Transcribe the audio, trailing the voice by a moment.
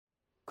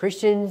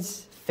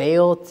Christians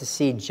fail to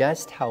see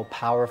just how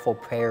powerful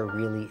prayer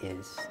really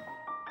is.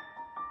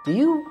 Do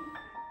you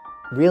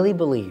really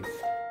believe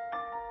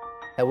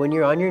that when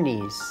you're on your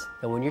knees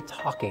and when you're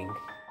talking,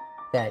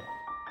 that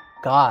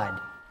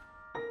God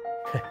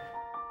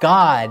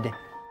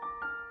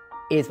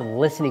is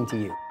listening to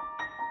you?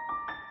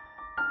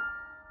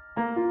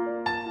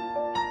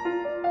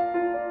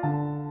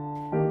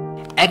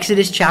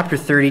 Exodus chapter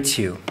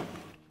 32.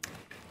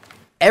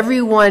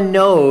 Everyone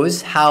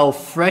knows how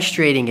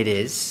frustrating it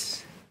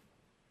is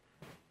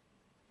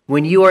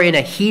when you are in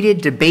a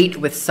heated debate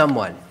with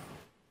someone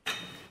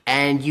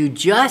and you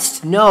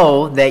just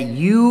know that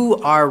you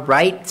are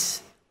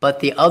right, but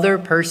the other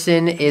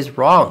person is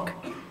wrong,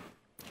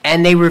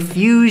 and they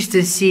refuse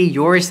to see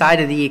your side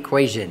of the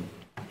equation.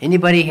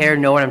 Anybody here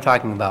know what I'm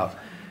talking about?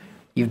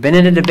 You've been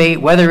in a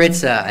debate, whether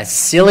it's a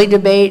silly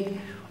debate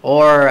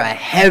or a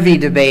heavy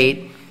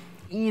debate.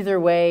 Either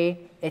way,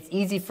 it's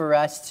easy for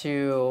us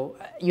you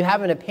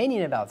have an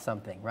opinion about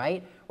something,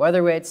 right?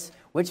 Whether it's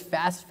which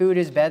fast food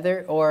is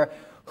better or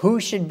who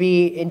should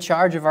be in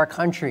charge of our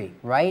country,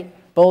 right?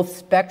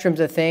 Both spectrums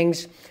of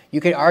things.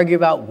 You could argue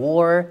about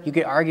war. You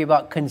could argue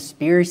about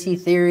conspiracy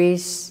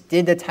theories.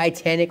 Did the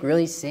Titanic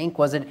really sink?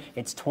 Was it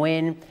its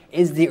twin?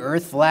 Is the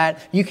earth flat?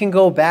 You can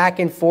go back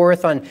and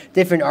forth on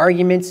different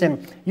arguments,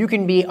 and you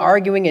can be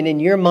arguing, and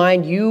in your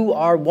mind, you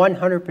are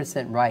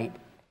 100% right,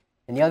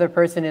 and the other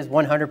person is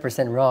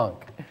 100%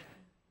 wrong.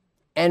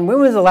 And when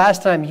was the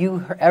last time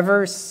you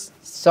ever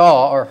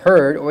saw or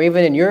heard, or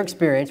even in your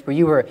experience, where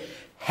you were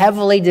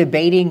heavily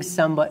debating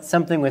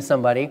something with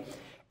somebody,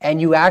 and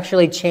you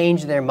actually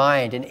changed their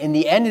mind, and in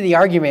the end of the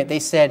argument, they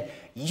said,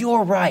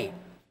 "You're right,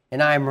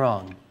 and I'm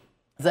wrong"?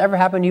 Has that ever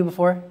happened to you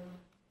before?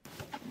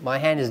 My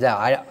hand is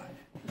down.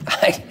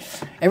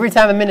 Every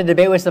time I'm in a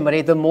debate with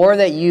somebody, the more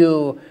that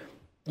you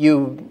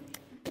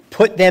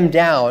put them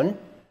down,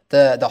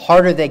 the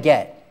harder they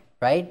get.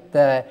 Right?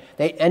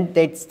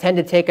 They tend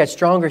to take a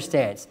stronger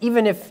stance,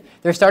 even if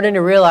they're starting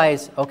to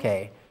realize,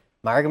 okay,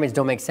 my arguments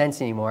don't make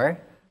sense anymore,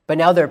 but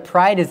now their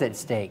pride is at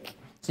stake.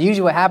 So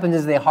usually what happens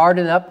is they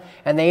harden up,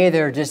 and they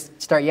either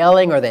just start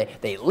yelling or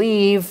they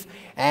leave,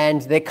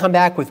 and they come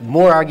back with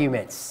more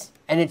arguments.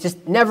 And it's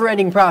just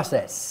never-ending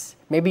process.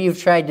 Maybe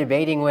you've tried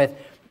debating with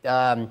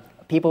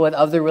people with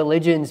other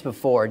religions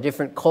before,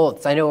 different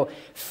cults. I know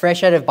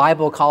fresh out of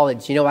Bible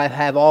college, I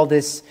have all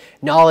this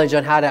knowledge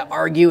on how to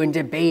argue and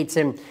debate,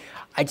 and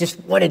I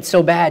just wanted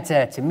so bad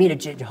to meet a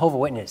Jehovah's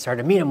Witness or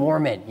to meet a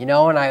Mormon, and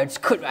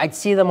I'd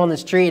see them on the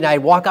street, and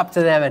I'd walk up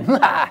to them, and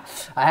I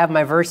have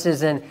my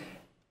verses, and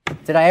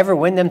did I ever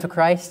win them to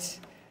Christ?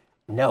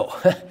 No.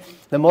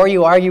 The more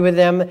you argue with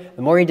them,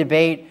 the more you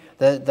debate,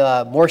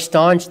 the more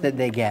staunch that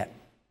they get.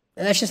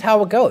 And that's just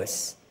how it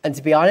goes. And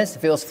to be honest,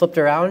 if it was flipped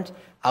around,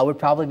 I would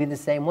probably be the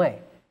same way.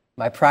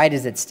 My pride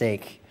is at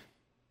stake.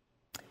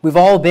 We've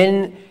all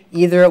been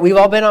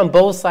on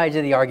both sides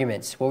of the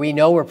arguments, where we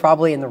know we're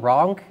probably in the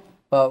wrong,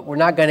 but we're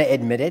not going to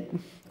admit it.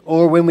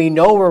 Or when we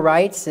know we're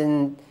right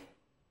and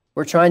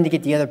we're trying to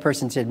get the other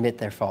person to admit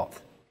their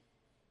fault.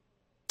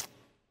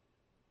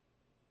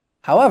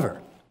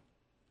 However,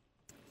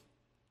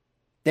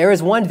 there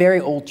is one very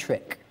old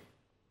trick,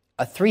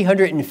 a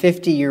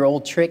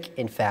 350-year-old trick,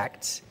 in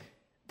fact,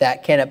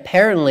 that can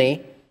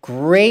apparently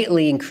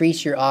greatly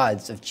increase your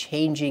odds of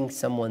changing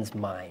someone's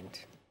mind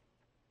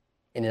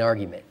in an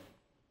argument.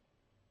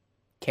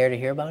 Care to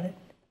hear about it?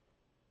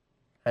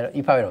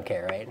 You probably don't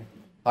care, right?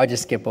 I'll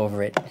just skip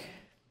over it.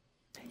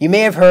 You may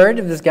have heard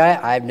of this guy.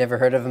 I've never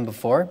heard of him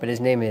before, but his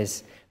name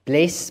is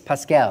Blaise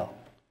Pascal.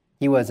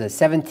 He was a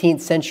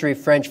 17th century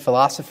French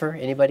philosopher.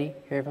 Anybody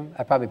hear of him?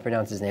 I probably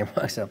pronounced his name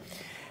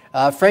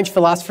wrong. French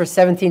philosopher,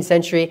 17th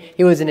century.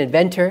 He was an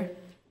inventor,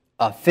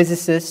 a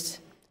physicist,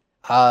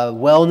 a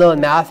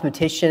well-known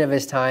mathematician of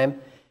his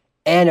time.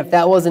 And if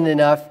that wasn't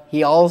enough,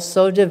 he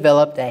also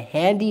developed a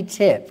handy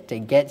tip to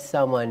get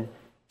someone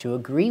to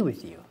agree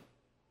with you.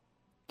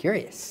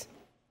 Curious.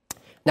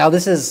 Now,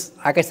 this is,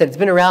 like I said, it's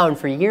been around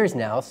for years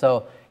now,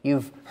 so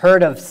you've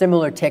heard of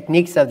similar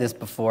techniques of this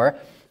before,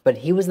 but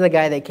he was the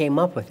guy that came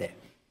up with it.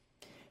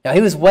 Now,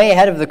 he was way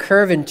ahead of the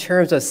curve in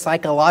terms of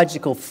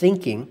psychological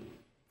thinking,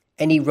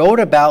 and he wrote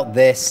about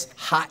this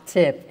hot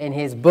tip in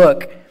his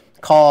book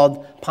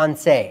called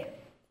Pensée,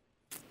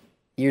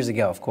 years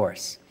ago, of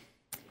course.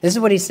 This is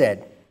what he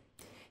said.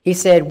 He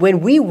said, "When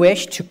we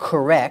wish to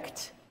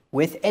correct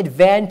with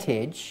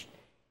advantage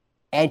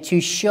and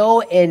to show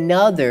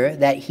another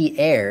that he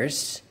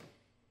errs,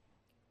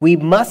 we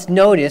must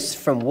notice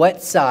from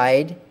what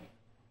side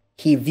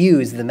he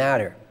views the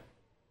matter.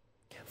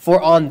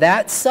 For on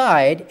that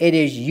side it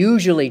is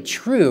usually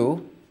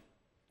true,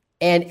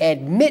 and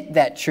admit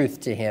that truth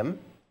to him,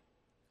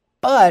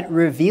 but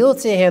reveal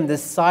to him the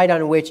side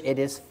on which it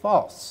is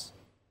false.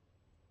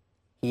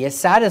 He is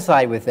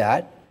satisfied with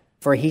that,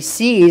 for he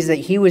sees that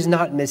he was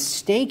not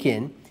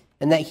mistaken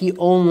and that he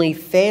only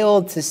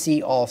failed to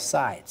see all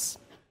sides."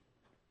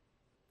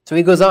 So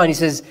he goes on, he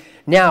says,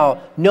 "Now,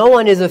 no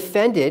one is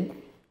offended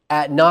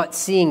at not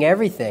seeing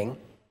everything,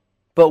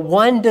 but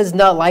one does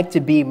not like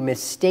to be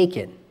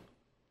mistaken.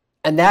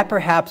 And that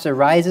perhaps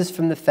arises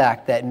from the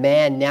fact that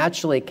man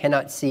naturally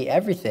cannot see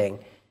everything,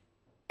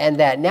 and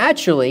that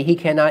naturally he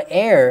cannot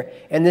err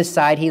in the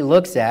side he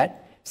looks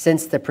at,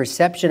 since the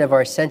perception of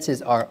our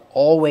senses are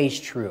always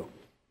true.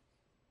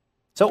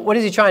 So what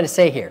is he trying to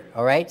say here?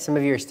 All right, some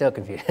of you are still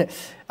confused.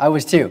 I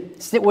was too.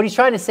 What he's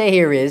trying to say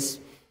here is,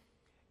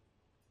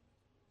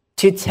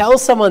 to tell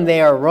someone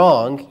they are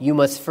wrong, you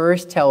must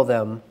first tell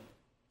them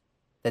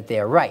that they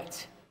are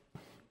right.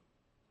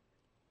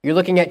 You're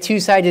looking at two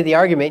sides of the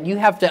argument. You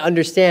have to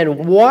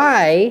understand,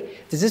 why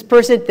does this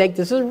person think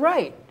this is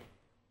right?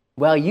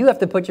 Well, you have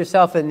to put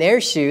yourself in their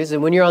shoes,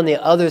 and when you're on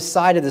the other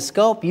side of the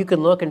scope, you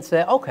can look and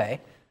say, okay,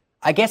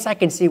 I guess I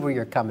can see where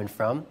you're coming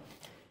from.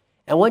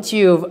 And once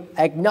you've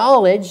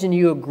acknowledged and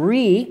you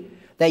agree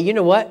that, you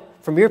know what,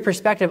 from your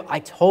perspective, I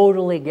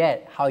totally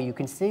get how you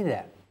can see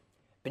that.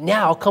 But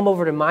now come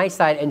over to my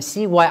side and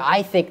see why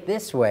I think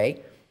this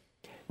way.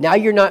 Now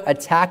you're not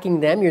attacking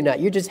them,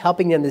 you're just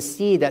helping them to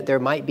see that there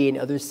might be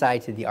another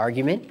side to the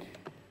argument.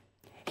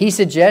 He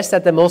suggests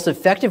that the most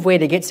effective way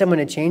to get someone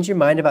to change your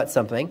mind about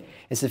something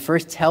is to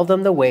first tell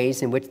them the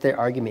ways in which their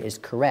argument is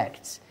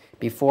correct,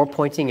 before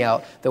pointing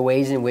out the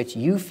ways in which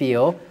you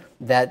feel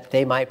that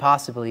they might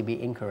possibly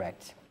be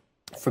incorrect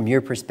from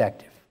your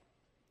perspective.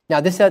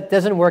 Now, this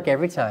doesn't work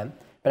every time,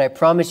 but I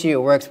promise you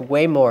it works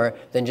way more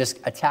than just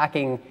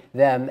attacking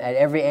them at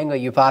every angle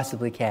you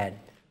possibly can.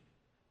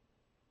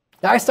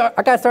 Now,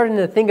 I got started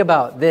to think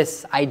about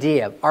this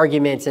idea of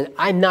arguments, and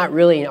I'm not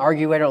really an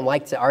arguer. I don't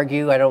like to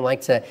argue. I don't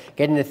like to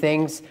get into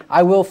things.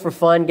 I will, for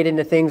fun, get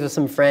into things with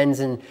some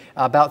friends and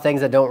about things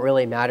that don't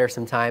really matter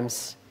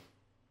sometimes.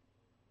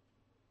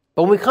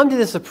 But when we come to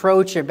this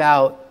approach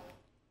about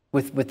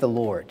with the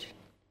Lord,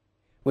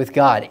 with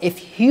God, if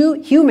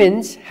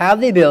humans have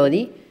the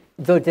ability,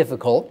 though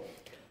difficult,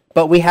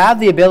 but we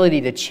have the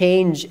ability to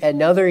change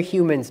another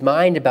human's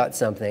mind about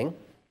something,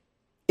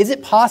 is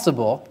it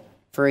possible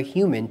for a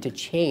human to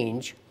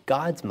change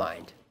God's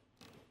mind?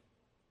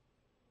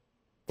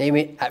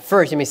 At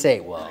first, you may say,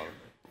 well,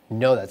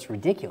 no, that's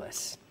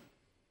ridiculous.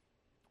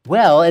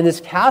 Well, in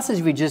this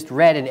passage we just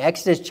read in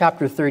Exodus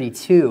chapter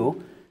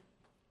 32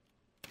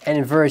 and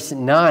in verse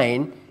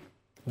 9,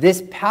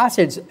 this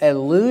passage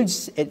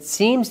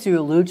seems to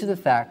allude to the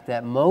fact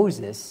that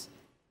Moses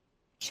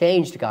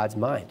changed God's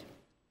mind.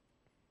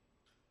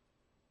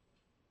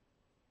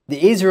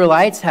 The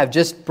Israelites have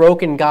just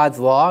broken God's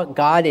law.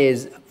 God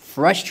is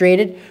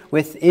frustrated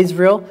with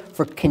Israel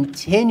for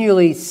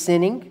continually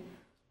sinning.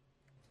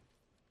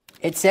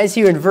 It says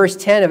here in verse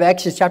 10 of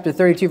Exodus chapter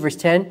 32, verse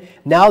 10,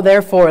 "Now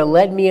therefore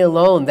let me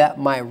alone, that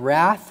my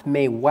wrath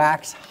may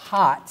wax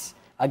hot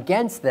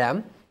against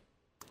them,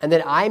 and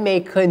that I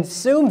may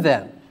consume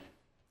them,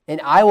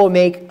 and I will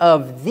make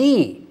of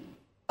thee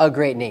a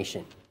great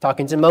nation."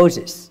 Talking to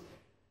Moses.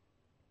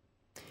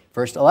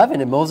 Verse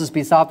 11, "And Moses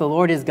besought the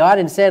Lord his God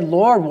and said,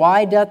 Lord,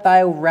 why doth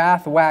thy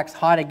wrath wax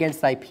hot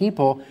against thy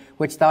people,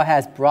 which thou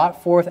hast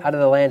brought forth out of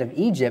the land of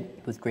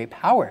Egypt with great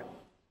power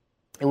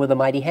and with a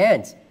mighty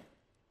hand?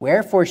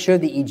 Wherefore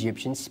should the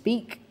Egyptians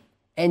speak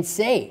and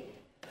say,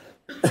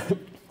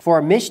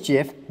 For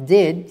mischief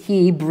did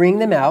he bring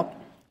them out,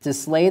 to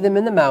slay them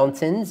in the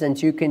mountains and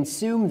to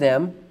consume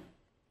them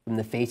from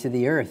the face of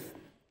the earth.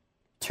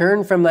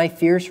 Turn from thy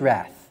fierce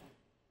wrath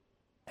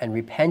and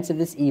repent of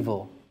this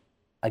evil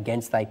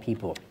against thy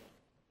people."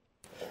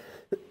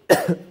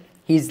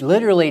 He's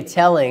literally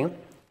telling,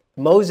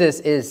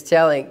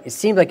 it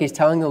seems like he's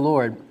telling the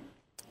Lord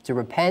to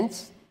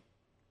repent,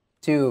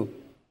 to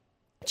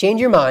change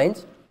your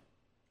mind,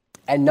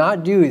 and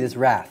not do this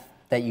wrath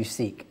that you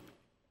seek.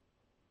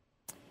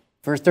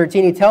 Verse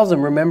 13, he tells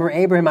them, "Remember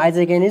Abraham,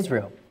 Isaac, and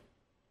Israel.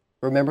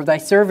 Remember thy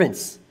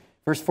servants."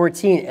 Verse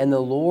 14, "And the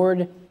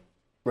Lord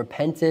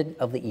repented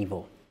of the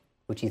evil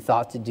which he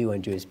thought to do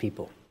unto his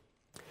people."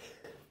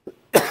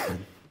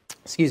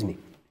 Excuse me.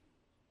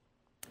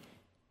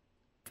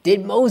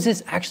 Did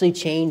Moses actually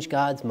change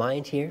God's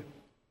mind here?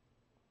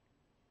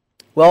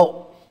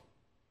 Well,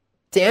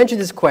 to answer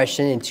this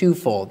question in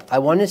twofold,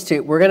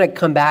 we're going to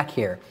come back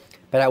here,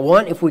 but I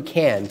want, if we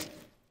can,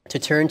 to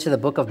turn to the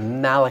book of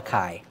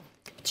Malachi,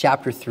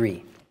 chapter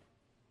 3.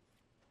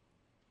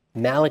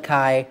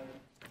 Malachi,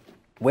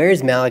 where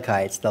is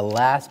Malachi? It's the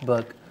last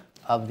book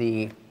of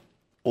the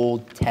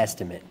Old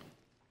Testament.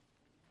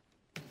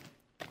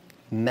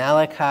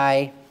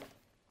 Malachi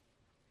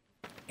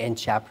and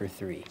chapter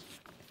 3.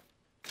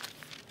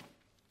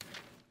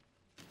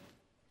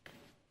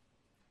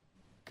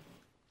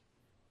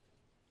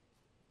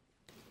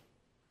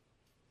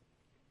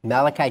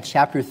 Malachi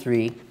chapter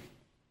 3.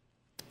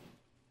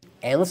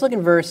 And let's look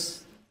in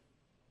verse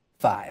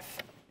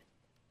 5.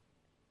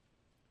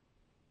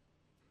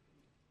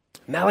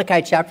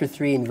 Malachi chapter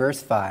 3 and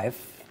verse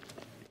 5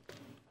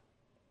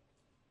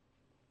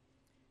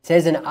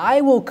 says, "And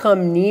I will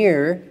come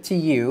near to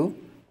you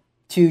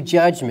to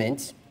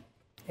judgment,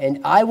 and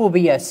I will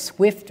be a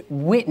swift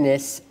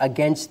witness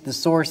against the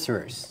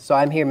sorcerers." So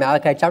I'm here,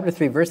 Malachi chapter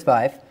 3, verse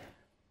 5.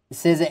 It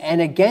says,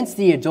 "And against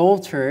the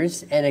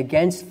adulterers, and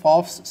against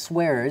false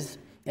swearers,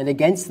 and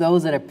against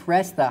those that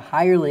oppress the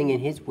hireling in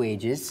his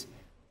wages,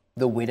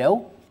 the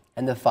widow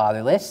and the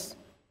fatherless,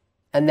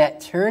 and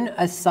that turn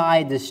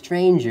aside the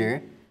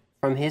stranger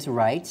from his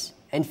rights,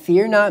 and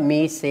fear not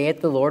me,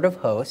 saith the Lord of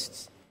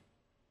hosts.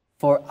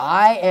 For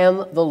I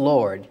am the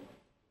Lord,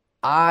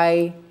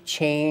 I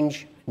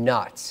change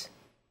not.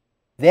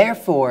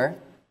 Therefore,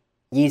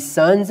 ye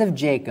sons of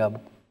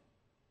Jacob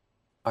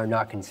are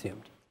not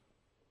consumed.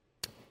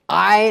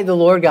 I, the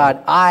Lord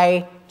God,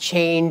 I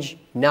change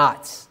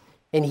not.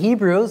 In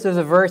Hebrews, there's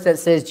a verse that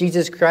says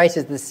Jesus Christ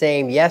is the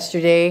same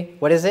yesterday,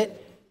 what is it?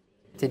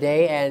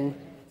 Today and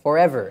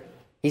forever.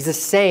 He's the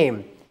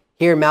same.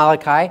 Here,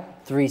 Malachi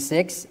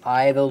 3:6,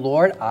 I, the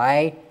Lord,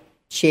 I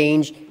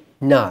change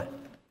not.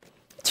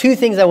 Two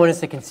things I want us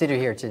to consider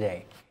here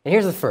today. And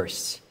here's the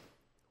first.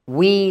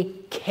 We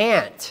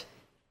can't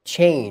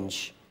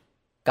change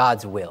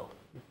God's will.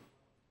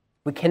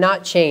 We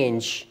cannot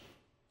change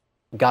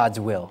God's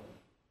will.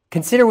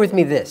 Consider with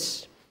me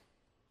this.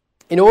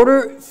 In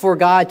order for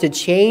God to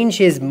change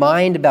his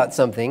mind about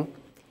something,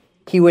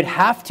 he would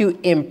have to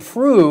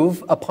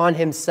improve upon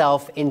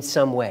himself in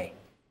some way.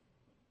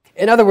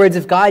 In other words,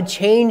 if God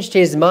changed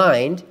his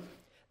mind,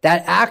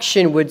 that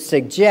action would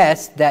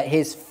suggest that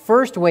his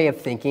first way of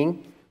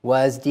thinking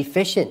was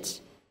deficient.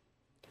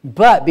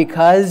 But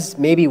because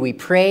maybe we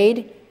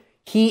prayed,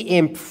 he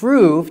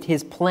improved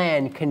his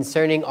plan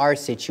concerning our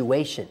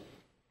situation.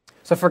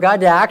 So for God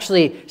to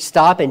actually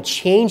stop and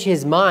change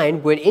his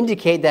mind would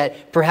indicate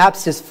that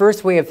perhaps his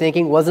first way of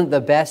thinking wasn't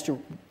the best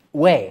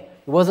way.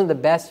 It wasn't the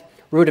best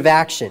route of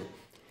action.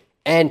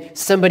 And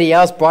somebody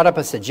else brought up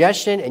a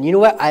suggestion, and you know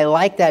what? I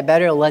like that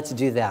better. Let's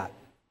do that.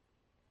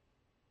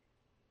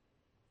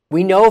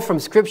 We know from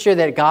Scripture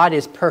that God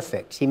is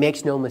perfect. He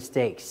makes no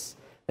mistakes.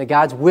 That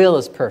God's will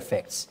is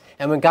perfect.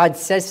 And when God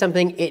says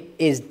something, it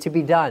is to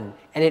be done,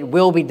 and it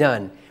will be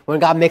done. When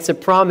God makes a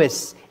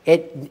promise,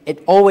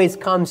 it always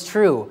comes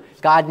true.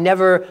 God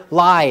never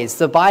lies.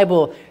 The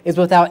Bible is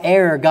without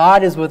error.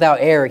 God is without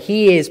error.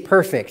 He is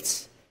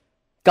perfect.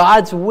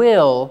 God's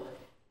will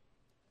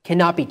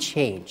cannot be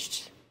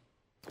changed.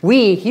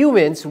 We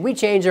humans, we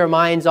change our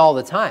minds all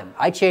the time.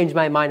 I change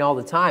my mind all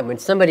the time. When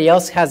somebody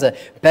else has a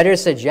better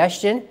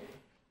suggestion,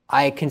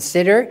 I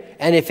consider,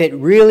 and if it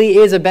really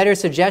is a better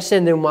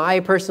suggestion than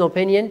my personal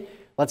opinion,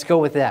 let's go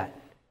with that.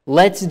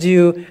 Let's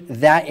do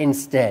that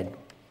instead.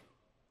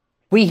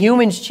 We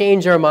humans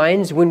change our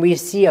minds when we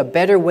see a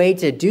better way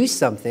to do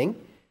something.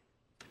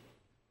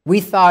 We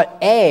thought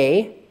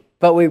A,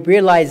 but we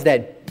realized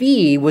that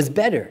B was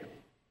better.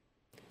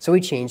 So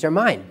we changed our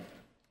mind.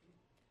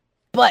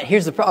 But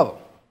here's the problem.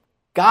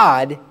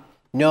 God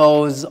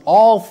knows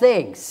all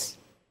things.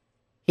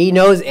 He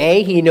knows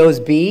A, he knows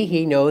B,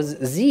 he knows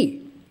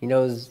Z, he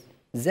knows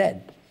Z.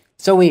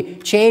 So we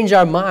change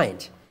our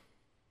mind.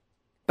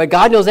 But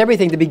God knows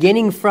everything, the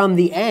beginning from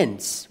the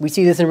end. We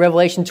see this in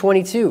Revelation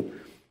 22.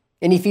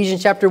 In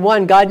Ephesians chapter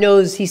 1, God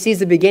knows, he sees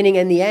the beginning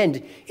and the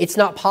end. It's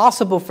not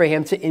possible for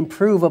him to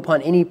improve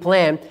upon any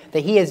plan that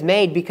he has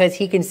made because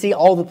he can see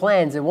all the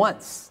plans at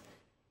once.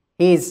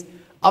 He's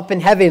up in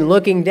heaven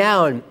looking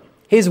down.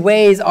 His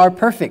ways are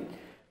perfect.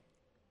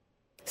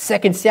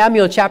 2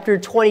 Samuel chapter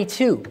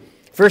 22,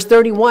 verse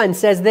 31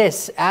 says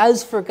this,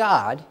 as for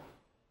God,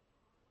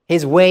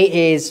 his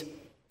way is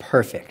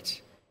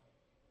perfect.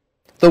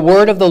 The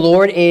word of the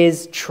Lord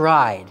is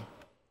tried.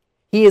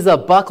 He is a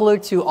buckler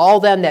to all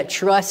them that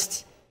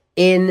trust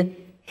in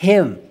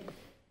him.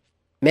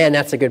 Man,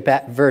 that's a good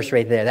verse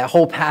right there, that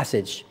whole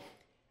passage.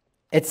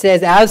 It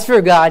says, as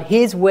for God,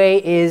 his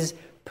way is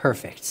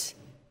perfect.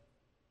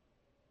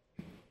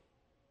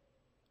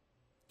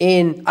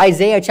 In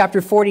Isaiah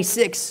chapter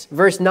 46,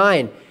 verse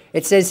 9,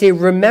 it says here,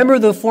 remember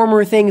the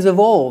former things of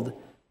old,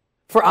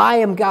 for I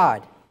am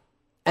God,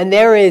 and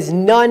there is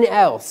none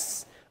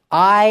else.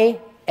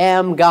 I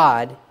am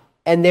God,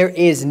 and there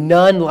is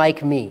none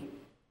like me,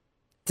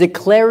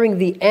 declaring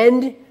the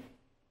end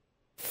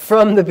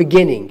from the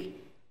beginning,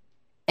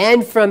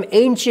 and from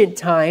ancient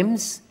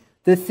times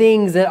the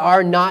things that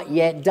are not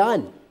yet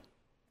done,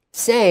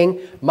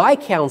 saying, my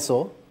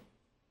counsel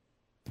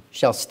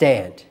shall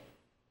stand,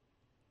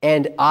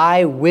 and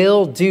I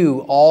will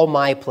do all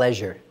my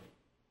pleasure.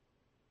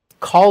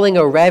 Calling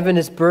a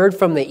ravenous bird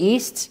from the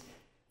east,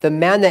 the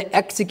man that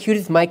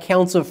executeth my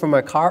counsel from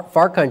a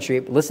far country.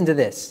 Listen to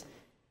this.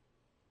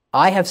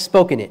 I have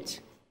spoken it.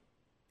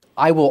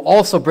 I will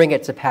also bring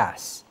it to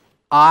pass.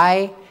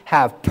 I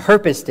have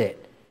purposed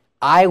it.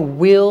 I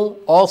will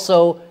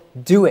also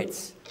do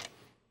it.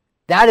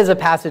 That is a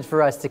passage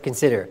for us to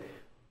consider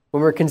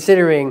when we're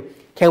considering,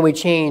 can we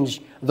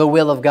change the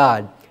will of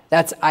God?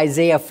 That's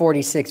Isaiah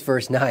 46,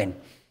 verse 9.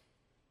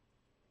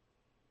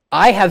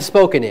 I have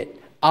spoken it.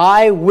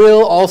 I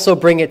will also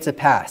bring it to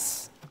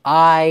pass.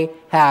 I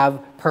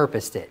have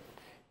purposed it.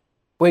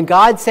 When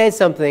God says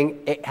something,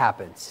 it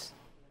happens.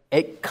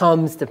 It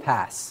comes to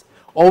pass.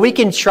 Or we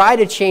can try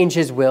to change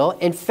his will.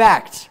 In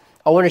fact,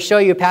 I want to show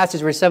you a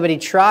passage where somebody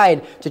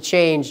tried to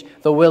change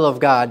the will of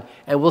God,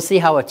 and we'll see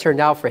how it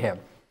turned out for him.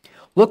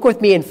 Look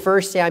with me in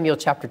 1 Samuel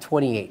chapter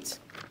 28.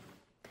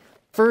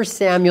 1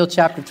 Samuel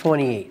chapter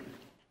 28.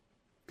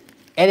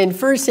 And in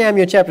 1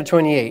 Samuel chapter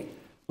 28,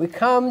 we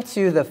come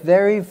to the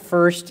very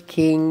first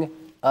king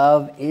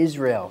of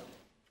Israel.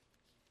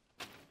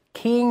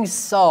 King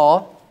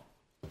Saul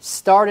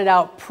started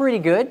out pretty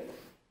good.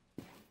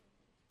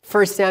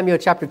 1 Samuel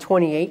chapter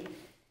 28.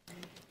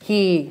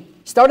 He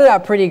started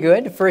out pretty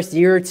good. The first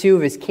year or two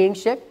of his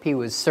kingship, he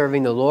was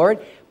serving the Lord.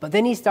 But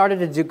then he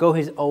started to go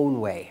his own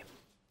way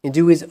and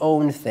do his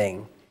own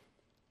thing.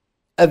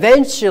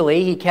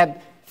 Eventually, he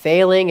kept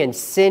failing and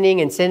sinning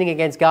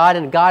against God.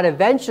 And God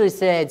eventually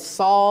said,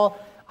 Saul,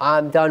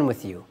 I'm done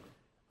with you.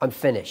 I'm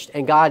finished.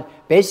 And God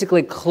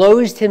basically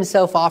closed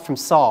himself off from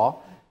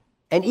Saul.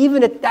 And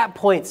even at that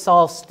point,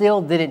 Saul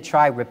still didn't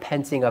try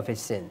repenting of his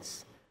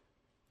sins.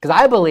 Because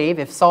I believe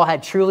if Saul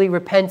had truly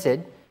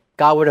repented,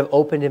 God would have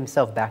opened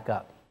himself back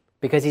up.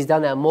 Because he's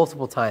done that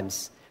multiple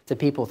times to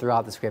people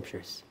throughout the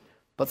scriptures.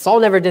 But Saul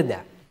never did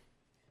that.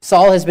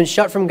 Saul has been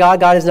shut from God.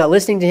 God is not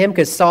listening to him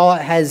because Saul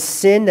has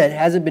sinned that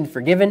hasn't been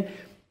forgiven.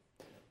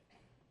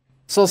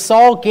 So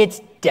Saul gets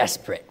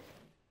desperate.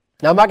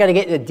 Now, I'm not going to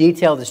get into the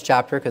detail of this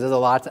chapter because there's a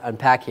lot to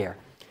unpack here.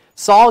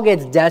 Saul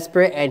gets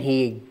desperate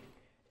and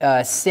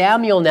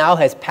Samuel now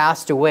has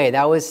passed away.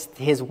 That was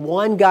his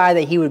one guy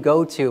that he would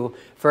go to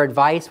for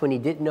advice when he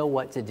didn't know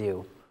what to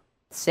do.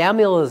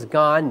 Samuel is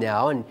gone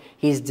now and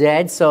he's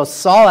dead. So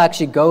Saul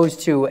actually goes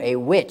to a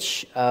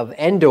witch of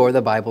Endor,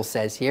 the Bible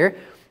says here,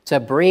 to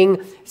bring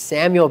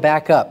Samuel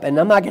back up. And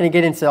I'm not going to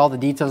get into all the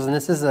details, and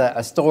this is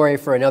a story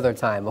for another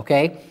time,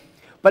 okay?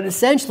 But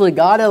essentially,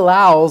 God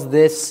allows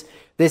this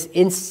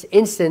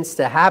instance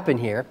to happen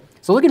here.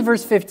 So look at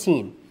verse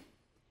 15.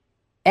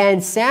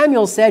 And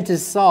Samuel said to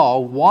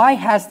Saul, why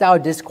hast thou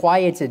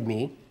disquieted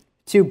me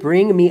to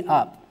bring me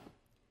up?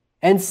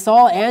 And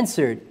Saul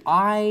answered,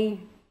 I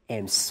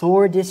am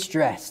sore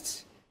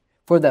distressed,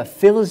 for the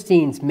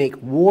Philistines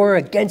make war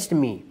against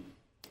me,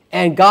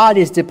 and God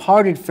is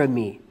departed from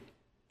me,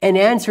 and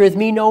answereth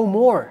me no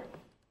more,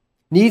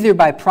 neither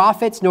by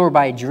prophets nor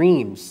by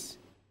dreams.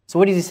 So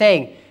what is he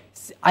saying?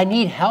 I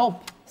need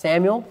help,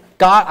 Samuel.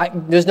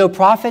 God, there's no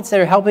prophets that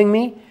are helping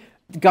me.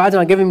 God's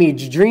not giving me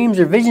dreams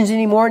or visions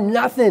anymore.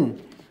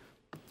 Nothing.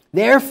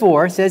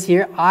 Therefore, it says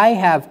here, I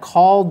have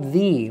called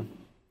thee,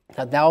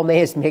 that thou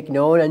mayest make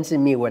known unto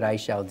me what I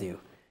shall do.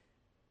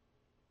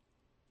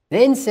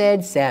 Then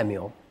said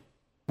Samuel,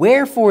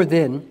 wherefore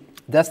then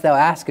dost thou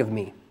ask of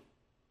me,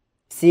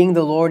 seeing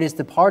the Lord is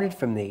departed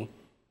from thee,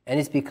 and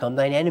is become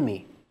thine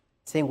enemy?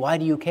 Saying, why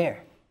do you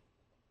care?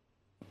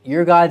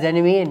 You're God's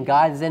enemy, and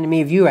God is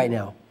enemy of you right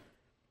now.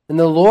 And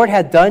the Lord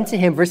hath done to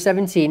him, verse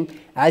 17,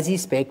 as he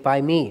spake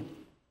by me.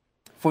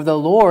 For the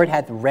Lord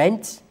hath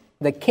rent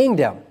the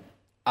kingdom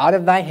out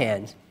of thy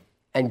hand,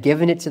 and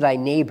given it to thy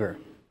neighbor,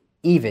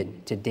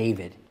 even to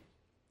David.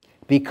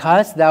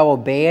 Because thou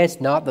obeyest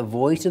not the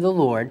voice of the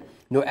Lord,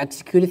 nor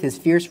executeth his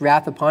fierce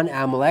wrath upon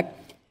Amalek,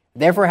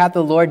 therefore hath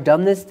the Lord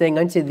done this thing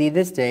unto thee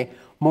this day.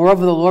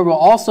 Moreover, the Lord will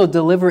also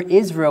deliver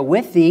Israel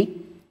with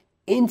thee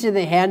into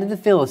the hand of the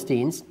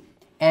Philistines,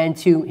 and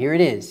here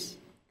it is,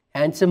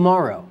 and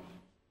tomorrow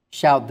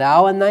shalt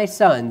thou and thy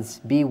sons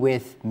be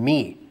with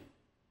me.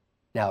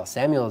 Now,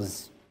 Samuel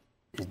is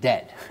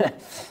dead.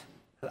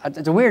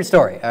 It's a weird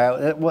story.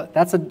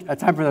 That's a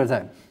time for another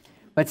time.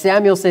 But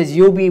Samuel says,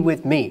 you'll be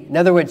with me. In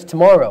other words,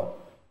 tomorrow,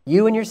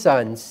 you and your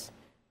sons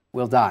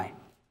will die.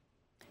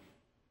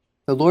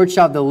 The Lord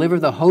shall deliver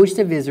the host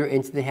of Israel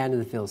into the hand of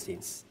the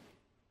Philistines.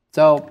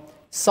 So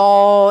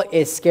Saul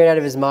is scared out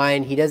of his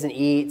mind. He doesn't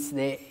eat.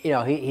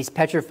 He's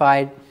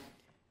petrified.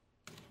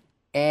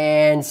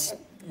 And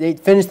they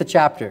finish the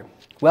chapter.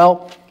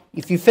 Well,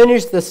 if you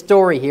finish the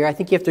story here, I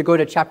think you have to go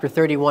to chapter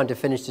 31 to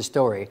finish the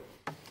story.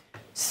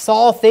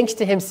 Saul thinks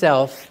to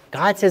himself,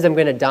 God says I'm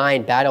going to die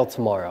in battle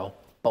tomorrow,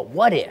 but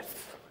what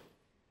if?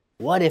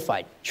 What if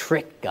I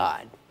trick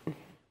God?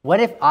 What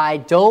if I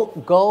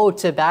don't go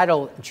to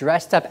battle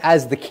dressed up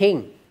as the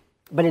king,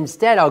 but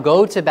instead I'll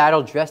go to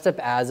battle dressed up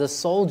as a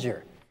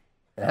soldier?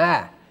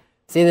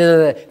 See,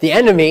 the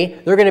enemy,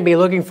 they're going to be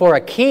looking for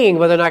a king,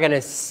 but they're not going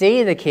to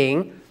see the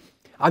king.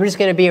 I'm just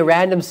going to be a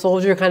random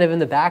soldier kind of in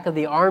the back of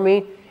the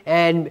army,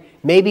 and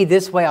maybe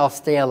this way I'll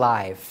stay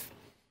alive.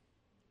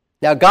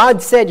 Now,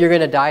 God said you're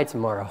going to die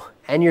tomorrow,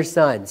 and your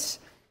sons.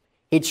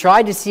 He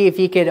tried to see if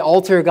he could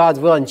alter God's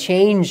will and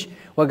change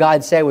what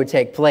God said would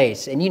take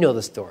place, and you know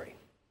the story.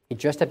 He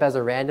dressed up as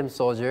a random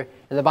soldier,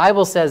 and the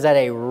Bible says that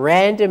a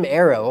random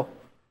arrow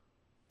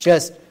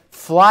just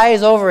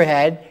flies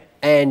overhead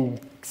and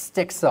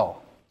sticks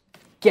Saul,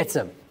 gets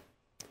him.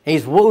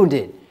 He's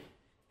wounded,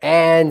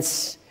 and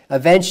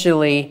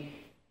eventually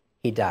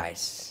he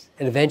dies,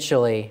 and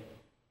eventually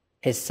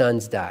his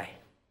sons die.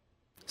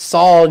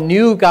 Saul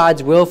knew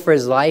God's will for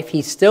his life.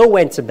 He still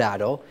went to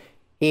battle.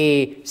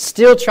 He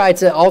still tried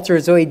to alter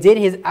his will. He did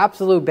his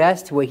absolute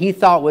best to what he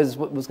thought was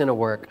what was going to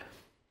work,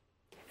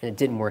 and it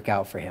didn't work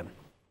out for him.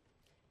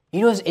 You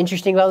know what's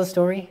interesting about the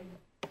story?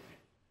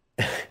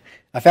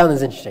 I found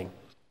this interesting.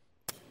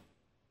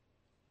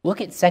 Look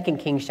at 2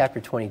 Kings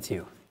chapter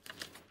 22.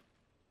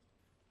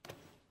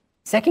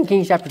 2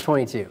 Kings chapter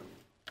 22.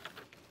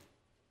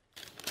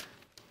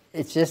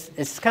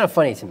 It's kind of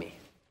funny to me.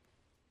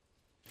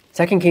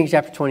 2 Kings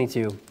chapter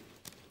 22.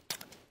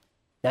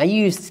 Now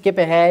you skip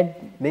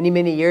ahead many,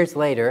 many years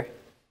later,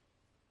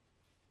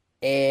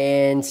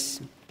 and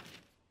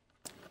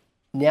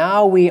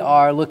now we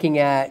are looking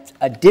at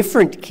a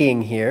different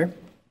king here.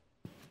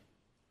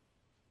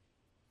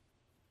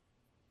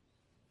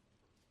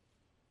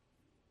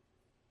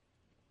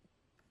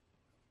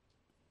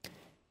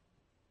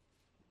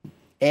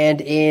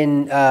 And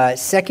in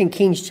 2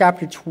 Kings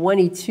chapter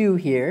 22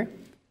 here,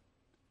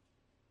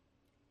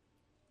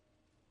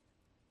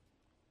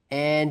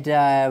 and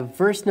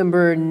verse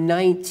number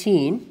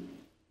 19,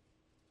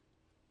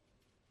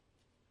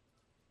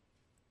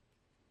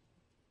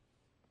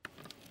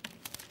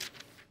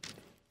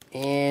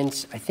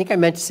 and I think I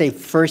meant to say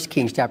 1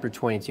 Kings chapter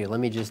 22. Let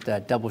me just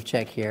double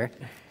check here.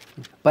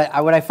 But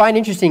what I find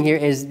interesting here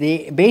is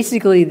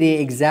basically the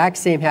exact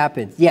same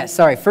happens. Yes,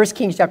 sorry, 1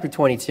 Kings chapter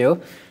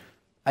 22.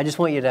 I just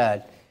want you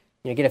to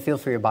get a feel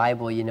for your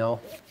Bible,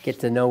 get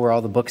to know where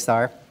all the books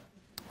are.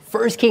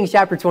 1 Kings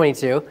chapter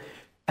 22.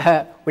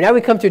 Now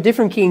we come to a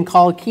different king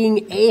called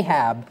King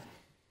Ahab.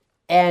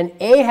 And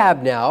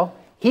Ahab now,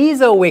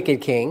 he's a wicked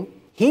king.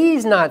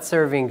 He's not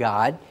serving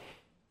God.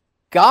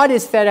 God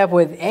is fed up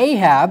with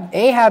Ahab.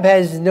 Ahab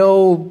has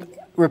no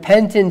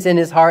repentance in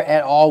his heart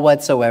at all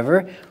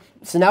whatsoever.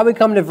 So now we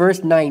come to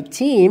verse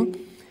 19.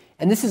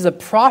 And this is a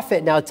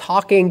prophet now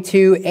talking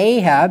to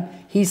Ahab.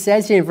 He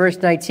says here in verse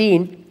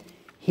 19,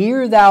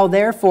 "Hear thou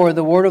therefore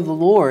the word of the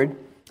Lord.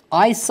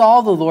 I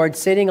saw the Lord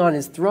sitting on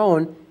his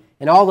throne,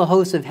 and all the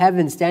hosts of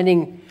heaven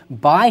standing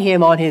by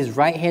him on his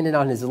right hand and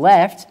on his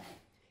left.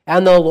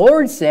 And the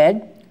Lord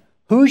said,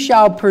 Who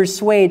shall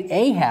persuade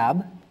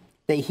Ahab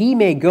that he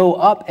may go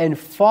up and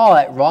fall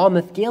at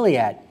Ramoth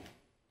Gilead?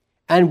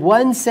 And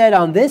one said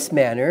on this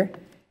manner,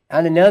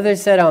 and another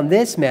said on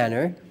this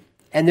manner.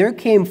 And there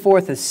came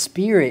forth a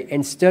spirit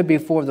and stood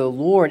before the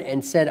Lord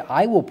and said,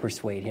 I will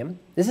persuade him."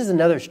 This is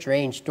another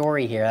strange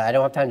story here I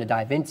don't have time to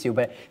dive into,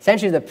 but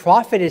essentially the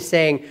prophet is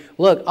saying,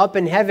 look, up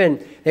in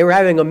heaven, they were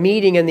having a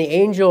meeting and the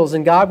angels,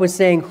 and God was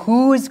saying,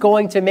 who is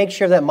going to make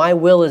sure that my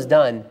will is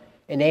done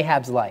in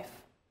Ahab's life?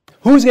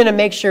 Who's going to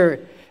make sure?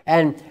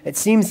 And it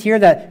seems here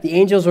that the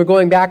angels were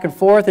going back and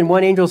forth, and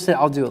one angel said,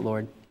 I'll do it,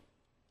 Lord.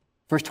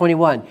 Verse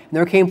 21, "And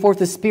there came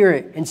forth a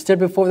spirit and stood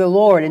before the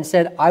Lord and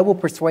said, I will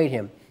persuade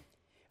him.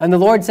 And the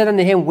Lord said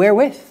unto him,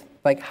 Wherewith?"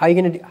 Like, how are you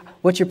going to do?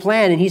 What's your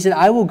plan? And he said,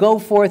 "I will go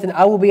forth, and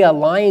I will be a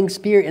lying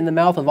spirit in the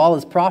mouth of all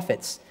his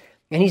prophets."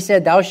 And he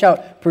said, "Thou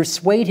shalt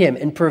persuade him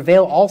and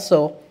prevail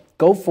also.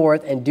 Go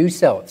forth and do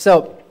so."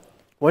 So,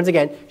 once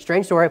again,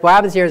 strange story. What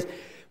happens here is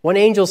one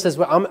angel says,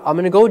 well, I'm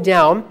going to go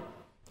down,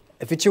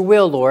 if it's your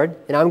will, Lord,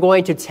 and I'm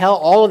going to tell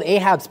all of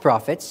Ahab's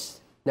prophets.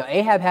 Now,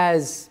 Ahab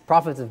has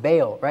prophets of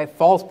Baal, right?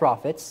 False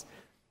prophets.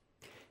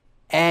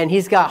 And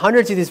he's got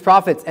hundreds of these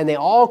prophets, and they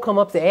all come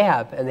up to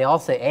Ahab, and they all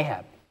say,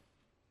 "Ahab,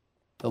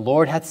 the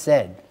Lord hath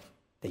said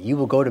that you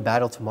will go to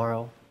battle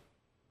tomorrow,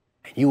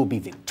 and you will be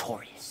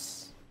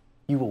victorious.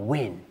 You will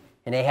win."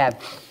 And Ahab,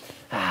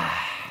 I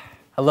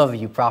love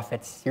you,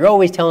 prophets. You're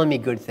always telling me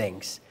good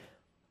things.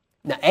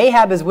 Now,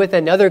 Ahab is with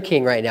another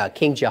king right now,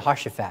 King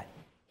Jehoshaphat.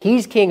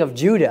 He's king of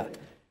Judah.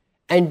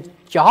 And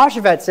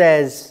Jehoshaphat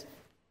says,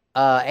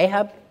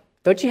 Ahab,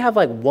 don't you have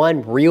like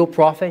one real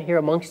prophet here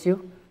amongst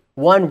you?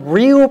 One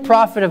real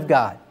prophet of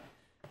God.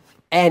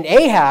 And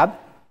Ahab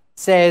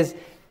says,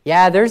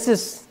 yeah, there's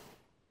this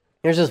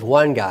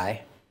one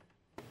guy.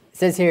 It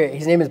says here,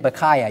 his name is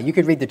Micaiah. You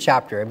could read the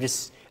chapter.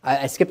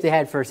 I skipped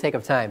ahead for sake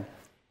of time.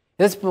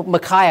 This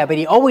Micaiah, but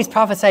he always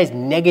prophesies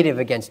negative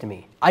against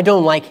me. I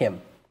don't like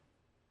him.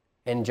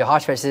 And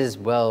Jehoshaphat says,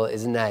 well,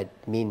 isn't that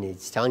mean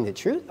he's telling the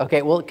truth?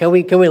 Okay, well, can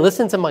we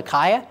listen to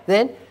Micaiah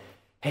then?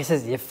 He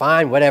says, yeah,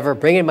 fine, whatever,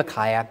 bring in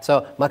Micaiah.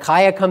 So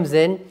Micaiah comes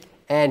in,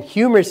 and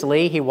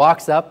humorously, he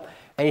walks up,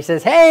 and he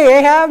says, "Hey,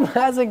 Ahab,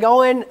 how's it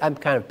going?" I'm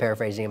kind of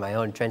paraphrasing in my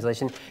own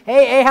translation.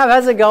 "Hey, Ahab,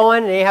 how's it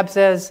going?" And Ahab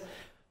says,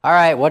 "All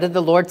right, what did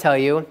the Lord tell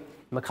you?"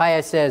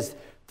 Micaiah says,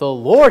 "The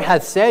Lord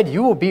hath said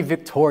you will be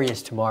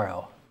victorious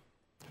tomorrow."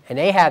 And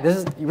Ahab,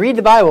 you read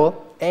the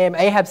Bible,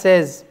 Ahab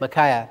says,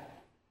 "Micaiah,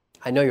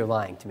 I know you're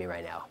lying to me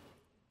right now.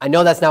 I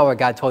know that's not what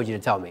God told you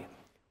to tell me.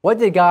 What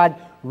did God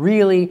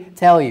really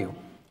tell you?"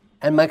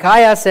 And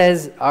Micaiah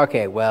says,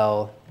 okay,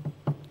 well,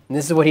 and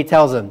this is what he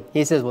tells him.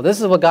 He says, well,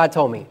 this is what God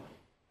told me.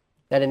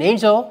 That an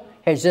angel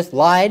has just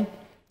lied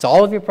to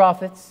all of your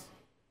prophets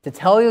to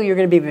tell you you're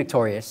going to be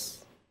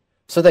victorious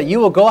so that you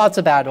will go out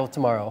to battle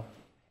tomorrow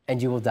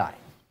and you will die.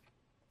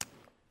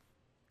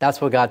 That's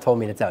what God told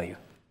me to tell you.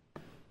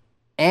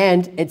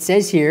 And it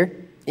says here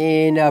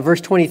in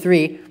verse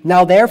 23,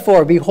 "Now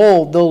therefore,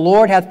 behold, the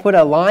Lord hath put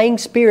a lying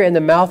spirit in the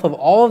mouth of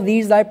all of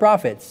these thy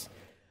prophets,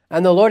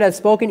 and the Lord hath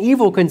spoken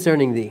evil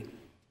concerning thee.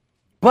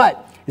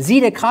 But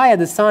Zedekiah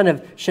the son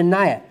of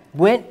Shaniah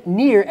went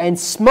near and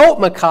smote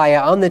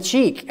Micaiah on the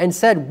cheek and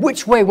said,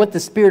 Which way went the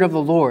Spirit of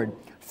the Lord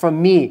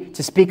from me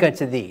to speak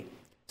unto thee?"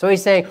 So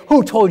he's saying,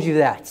 who told you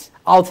that?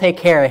 I'll take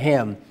care of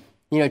him.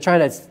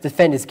 Trying to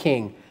defend his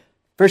king.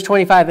 Verse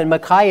 25, "And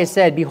Micaiah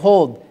said,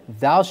 Behold,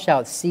 thou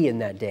shalt see in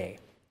that day,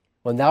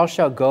 when thou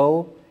shalt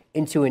go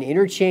into an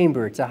inner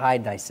chamber to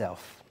hide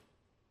thyself.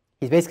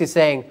 He's basically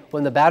saying,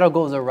 when the battle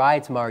goes awry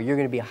tomorrow, you're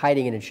going to be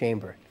hiding in a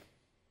chamber.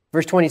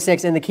 Verse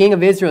 26, and the king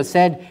of Israel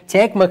said,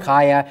 take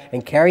Micaiah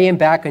and carry him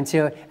back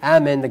unto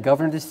Amon, the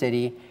governor of the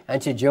city,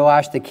 and to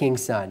Joash, the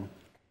king's son.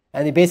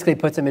 And he basically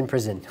puts him in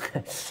prison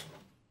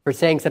for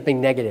saying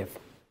something negative.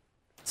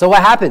 So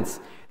what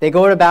happens? They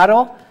go to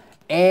battle,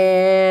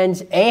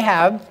 and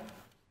Ahab,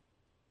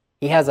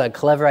 he has a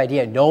clever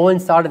idea. No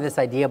one's thought of this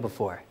idea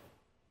before.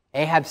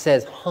 Ahab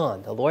says,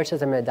 the Lord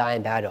says I'm going to die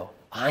in battle.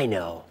 I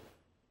know.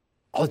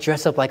 I'll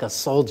dress up like a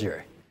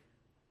soldier.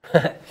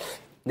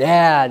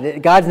 Yeah,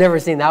 God's never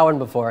seen that one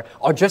before.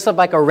 I'll dress up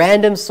like a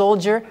random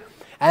soldier.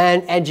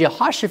 And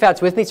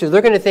Jehoshaphat's with me, so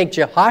they're going to think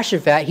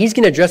Jehoshaphat, he's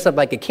going to dress up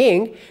like a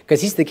king,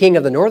 because he's the king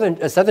of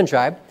the southern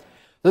tribe.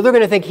 So they're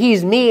going to think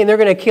he's me, and they're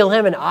going to kill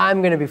him, and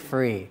I'm going to be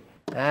free.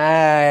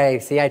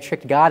 I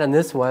tricked God on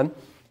this one.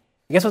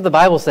 Guess what the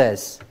Bible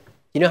says?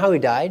 You know how he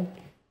died?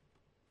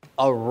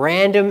 A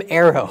random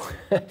arrow.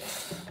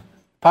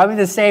 Probably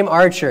the same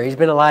archer. He's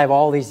been alive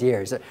all these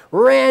years. A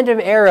random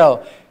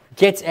arrow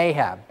gets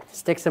Ahab,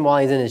 sticks him while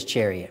he's in his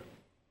chariot.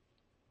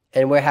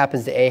 And what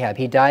happens to Ahab?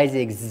 He dies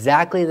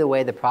exactly the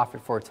way the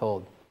prophet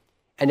foretold.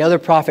 Another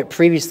prophet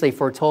previously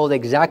foretold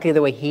exactly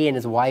the way he and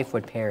his wife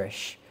would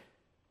perish.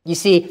 You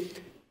see,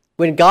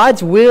 when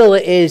God's will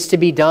is to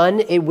be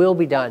done, it will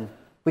be done.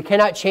 We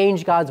cannot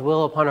change God's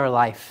will upon our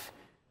life.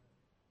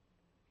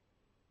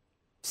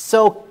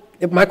 So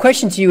my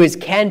question to you is,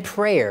 can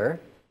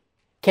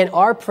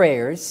our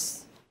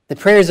prayers, the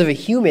prayers of a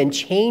human,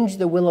 change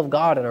the will of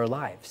God in our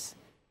lives?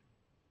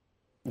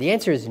 The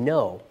answer is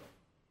no.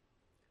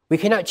 We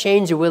cannot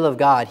change the will of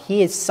God.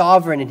 He is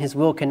sovereign and his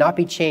will cannot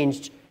be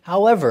changed.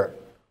 However,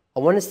 I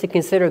want us to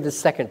consider the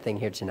second thing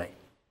here tonight,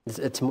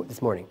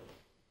 this morning.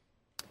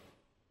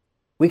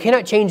 We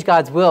cannot change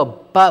God's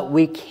will, but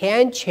we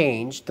can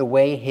change the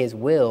way his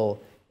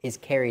will is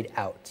carried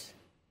out.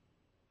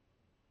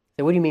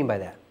 So what do you mean by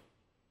that?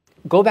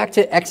 Go back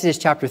to Exodus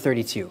chapter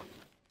 32.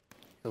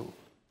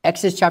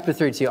 Exodus chapter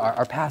 32,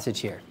 our passage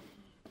here.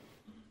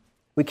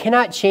 We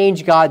cannot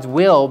change God's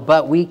will,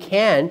 but we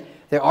can.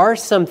 There are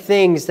some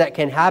things that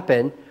can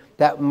happen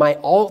that might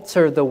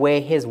alter the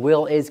way his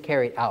will is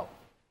carried out.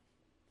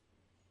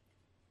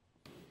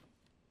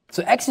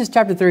 So Exodus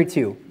chapter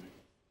 32.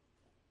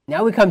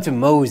 Now we come to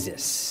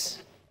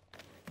Moses.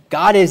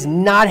 God is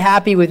not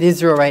happy with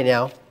Israel right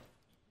now.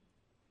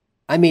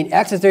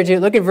 Exodus 32,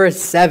 look at verse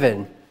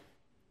 7.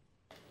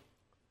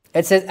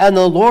 It says, and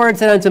the Lord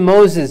said unto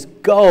Moses,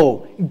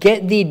 go,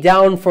 get thee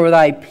down, for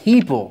thy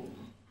people,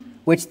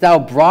 which thou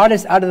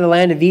broughtest out of the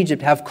land of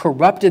Egypt, have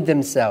corrupted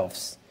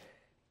themselves.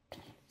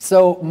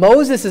 So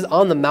Moses is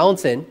on the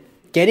mountain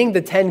getting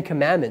the 10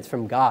 commandments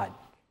from God.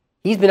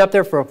 He's been up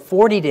there for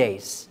 40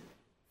 days.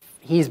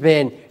 He's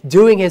been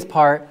doing his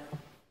part.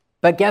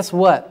 But guess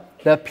what?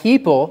 The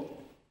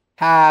people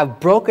have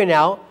broken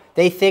out.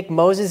 They think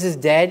Moses is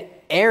dead.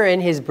 Aaron,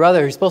 his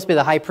brother, who's supposed to be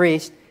the high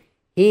priest,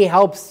 he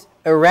helps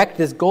erect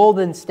this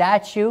golden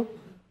statue.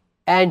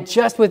 And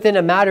just within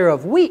a matter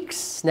of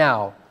weeks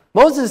now,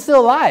 Moses is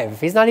still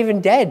alive. He's not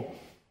even dead.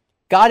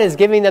 God is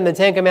giving them the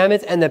 10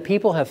 commandments, and the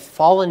people have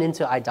fallen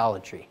into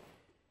idolatry.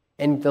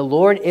 And the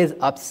Lord is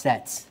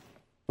upset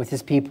with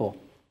his people.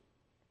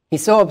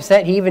 He's so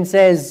upset,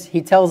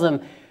 he tells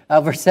them,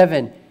 verse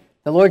 7,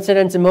 the Lord said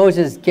unto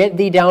Moses, get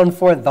thee down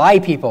for thy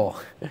people.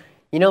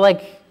 I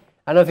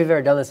don't know if you've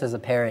ever done this as a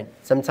parent.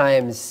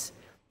 Sometimes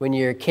when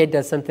your kid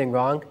does something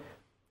wrong,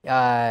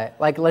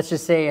 let's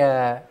just say,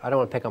 I don't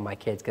want to pick on my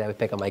kids because I would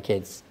pick on my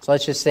kids. So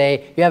let's just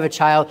say you have a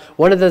child,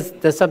 one of them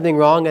does something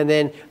wrong, and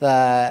then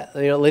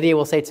Lydia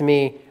will say to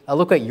me,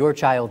 look what your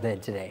child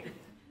did today.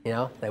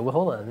 Well,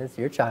 hold on, it's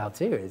your child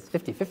too. It's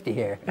 50-50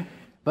 here.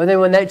 But then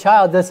when that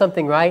child does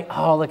something right,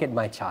 oh, look at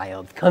my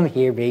child. Come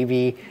here,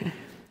 baby.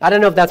 I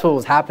don't know if that's what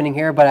was happening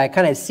here, but I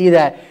kind of see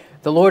that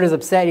the Lord is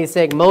upset. He's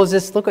saying,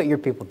 Moses, look what your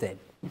people did.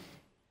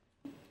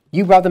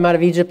 You brought them out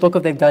of Egypt. Look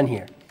what they've done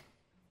here.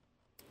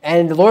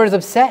 And the Lord is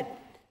upset,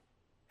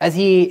 as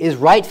he is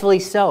rightfully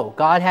so.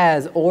 God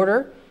has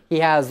order. He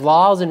has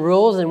laws and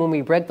rules, and when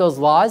we break those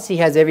laws, he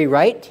has every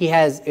right.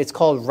 It's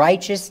called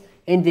righteous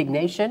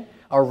indignation,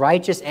 or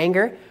righteous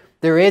anger.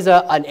 There is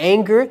an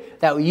anger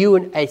that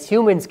you as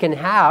humans can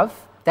have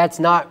that's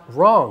not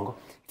wrong.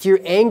 If you're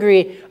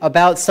angry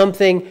about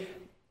something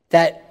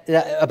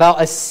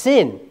about a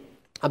sin,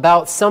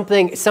 about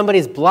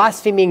somebody's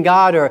blaspheming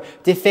God or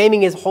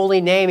defaming his holy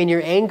name, and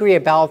you're angry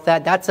about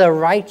that, that's a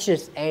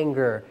righteous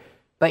anger.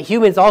 But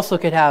humans also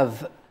could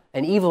have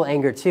an evil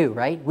anger too,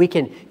 right? We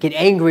can get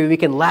angry, we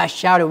can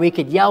lash out, and we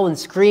could yell and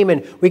scream,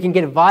 and we can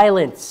get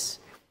violence.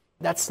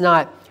 That's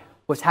not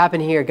what's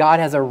happening here. God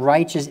has a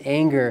righteous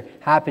anger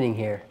happening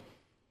here.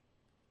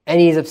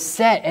 And he's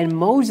upset. And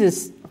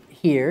Moses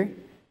here,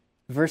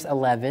 verse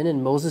 11,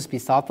 and Moses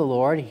besought the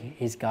Lord,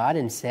 his God,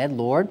 and said,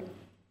 Lord,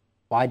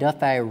 why doth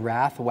thy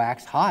wrath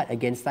wax hot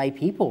against thy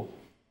people?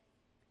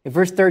 In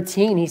verse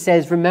 13, he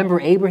says, remember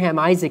Abraham,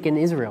 Isaac, and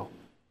Israel,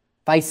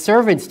 thy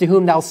servants to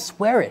whom thou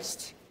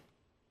swearest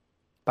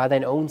by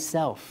thine own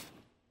self,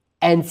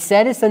 and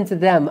saidest unto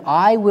them,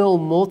 I will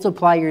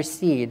multiply your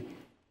seed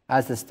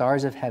as the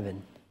stars of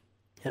heaven,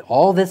 and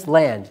all this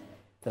land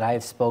that I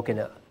have spoken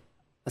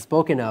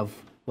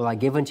of will I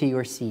give unto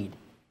your seed.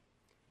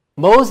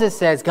 Moses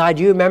says, God,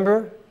 do you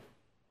remember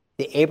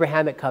the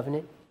Abrahamic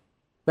covenant?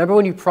 Remember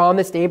when you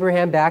promised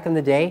Abraham back in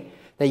the day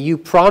that you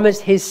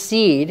promised his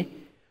seed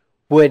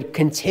would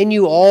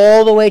continue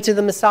all the way to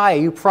the Messiah?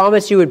 You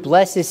promised you would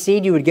bless his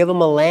seed, you would give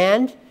him a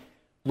land.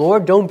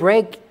 Lord, don't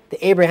break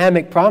the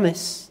Abrahamic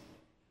promise.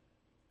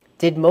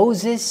 Did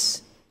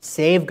Moses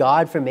save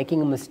God from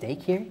making a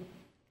mistake here?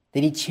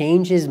 Did he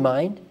change his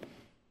mind?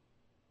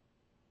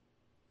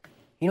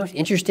 You know what's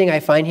interesting I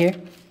find here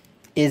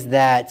is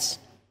that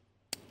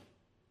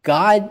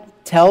God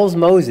tells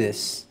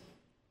Moses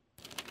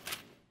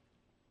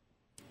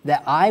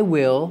that I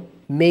will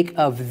make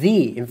of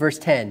thee, in verse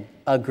 10,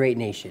 a great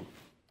nation.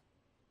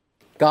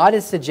 God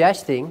is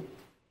suggesting,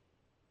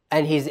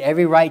 and he's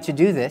every right to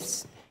do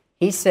this,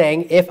 he's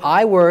saying, if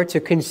I were to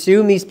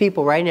consume these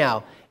people right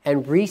now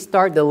and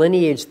restart the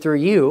lineage through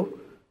you,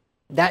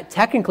 that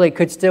technically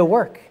could still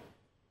work.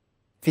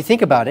 If you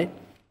think about it,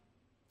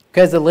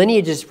 because the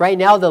lineage is right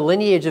now the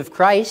lineage of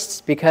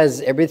Christ,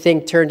 because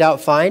everything turned out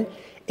fine,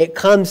 it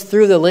comes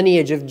through the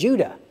lineage of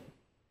Judah.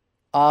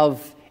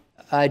 Of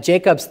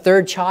Jacob's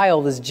third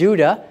child is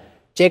Judah.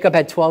 Jacob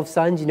had 12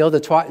 sons, you know, the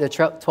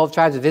 12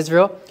 tribes of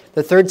Israel.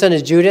 The third son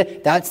is Judah.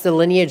 That's the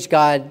lineage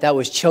God that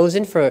was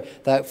chosen for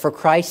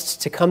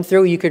Christ to come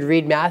through. You could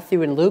read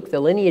Matthew and Luke,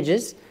 the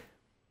lineages.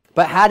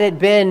 But had it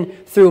been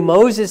through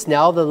Moses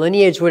now, the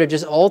lineage would have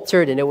just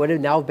altered, and it would have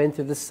now been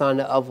through the son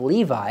of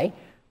Levi.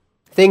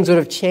 Things would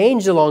have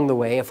changed along the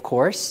way, of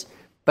course,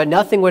 but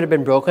nothing would have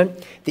been broken.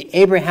 The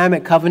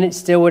Abrahamic covenant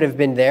still would have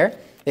been there.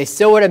 They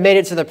still would have made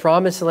it to the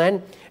promised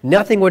land.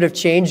 Nothing would have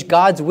changed.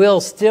 God's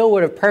will still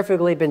would have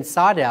perfectly been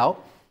sought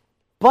out.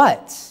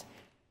 But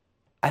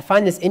I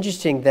find this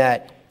interesting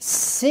that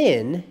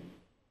sin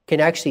can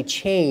actually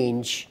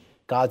change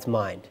God's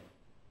mind.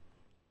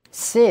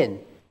 Sin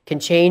can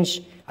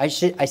change,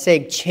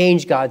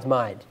 change God's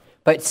mind.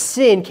 But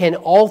sin can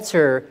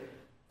alter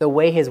the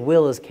way his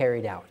will is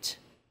carried out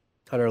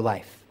on our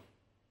life.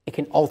 It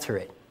can alter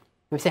it.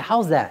 We say,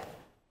 how's that?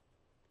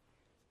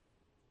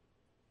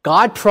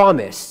 God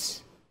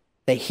promised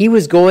that he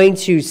was going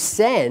to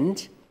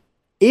send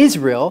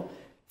Israel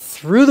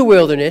through the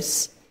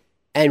wilderness,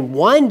 and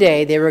one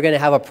day they were going to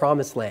have a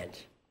promised land,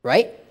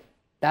 right?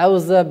 That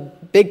was a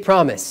big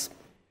promise.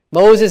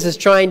 Moses is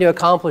trying to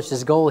accomplish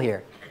this goal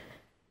here.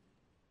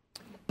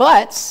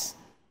 But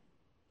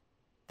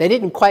they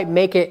didn't quite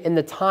make it in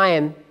the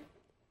time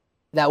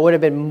that would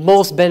have been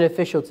most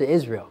beneficial to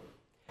Israel.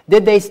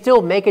 Did they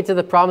still make it to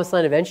the promised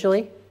land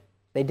eventually?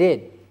 They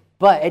did.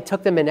 But it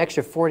took them an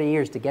extra 40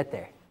 years to get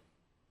there.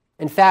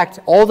 In fact,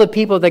 all the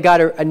people that God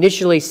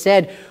initially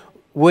said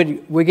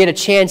would get a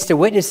chance to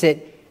witness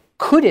it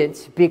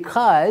couldn't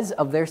because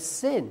of their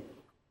sin.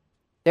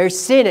 Their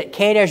sin at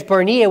Kadesh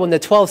Barnea when the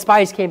 12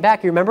 spies came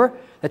back, you remember?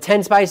 The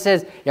 10 spies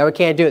says, yeah, we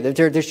can't do it.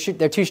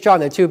 They're too strong.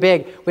 They're too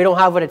big. We don't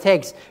have what it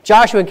takes.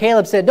 Joshua and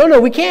Caleb said, no,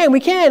 we can.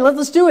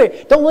 Let's do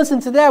it. Don't listen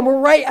to them. We're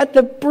right at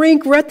the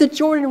brink. We're at the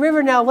Jordan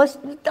River now. Let's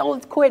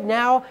quit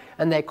now.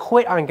 And they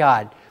quit on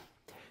God.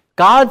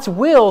 God's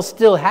will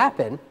still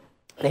happened.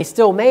 They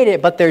still made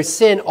it, but their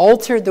sin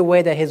altered the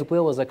way that his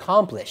will was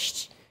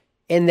accomplished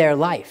in their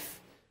life.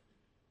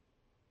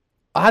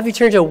 I'll have you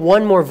turn to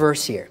one more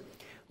verse here.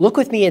 Look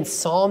with me in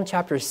Psalm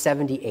chapter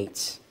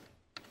 78.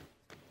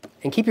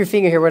 And keep your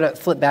finger here. We're going to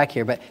flip back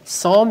here. But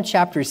Psalm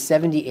chapter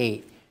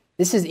 78.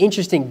 This is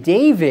interesting.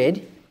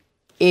 David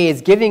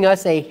is giving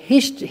us a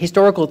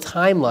historical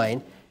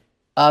timeline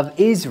of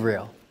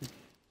Israel.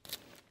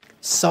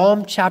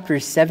 Psalm chapter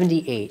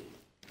 78.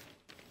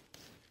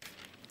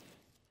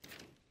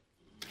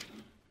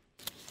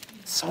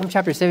 Psalm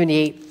chapter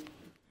 78,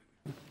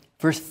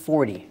 verse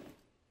 40.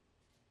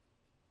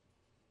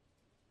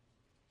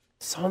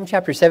 Psalm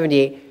chapter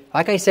 78,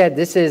 like I said,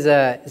 this is,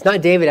 it's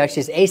not David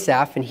actually, it's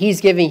Asaph, and he's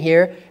giving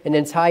here an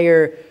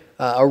entire,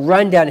 a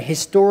rundown,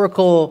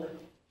 historical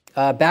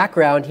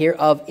background here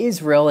of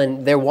Israel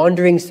and their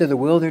wanderings through the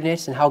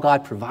wilderness and how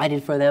God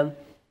provided for them.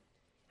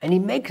 And he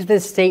makes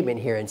this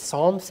statement here in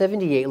Psalm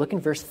 78, look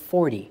in verse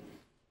 40.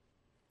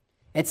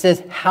 It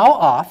says, how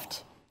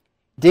oft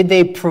did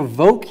they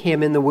provoke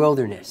him in the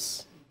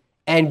wilderness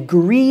and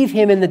grieve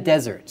him in the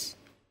desert?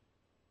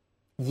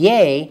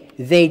 Yea,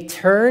 they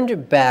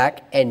turned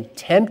back and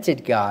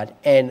tempted God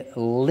and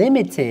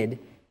limited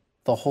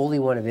the Holy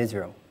One of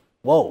Israel.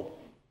 Whoa,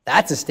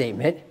 that's a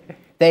statement.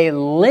 They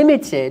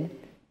limited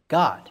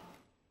God.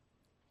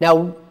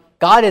 Now,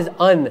 God is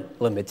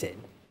unlimited.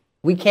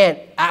 We can't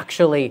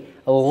actually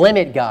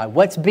limit God.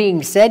 What's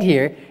being said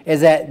here is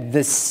that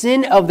the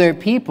sin of their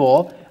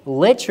people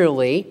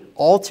literally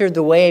altered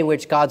the way in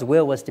which God's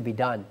will was to be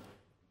done.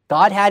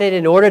 God had it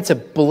in order to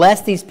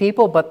bless these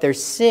people, but their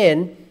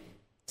sin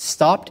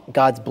stopped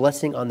God's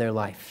blessing on their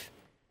life.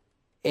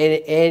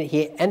 And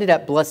he ended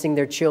up blessing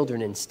their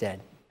children instead.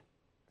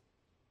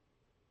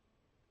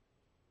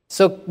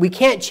 So we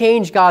can't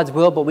change God's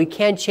will, but we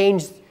can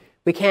change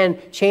We can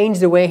change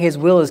the way his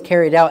will is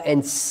carried out,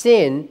 and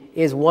sin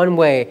is one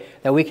way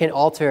that we can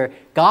alter.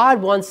 God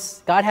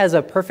has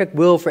a perfect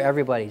will for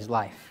everybody's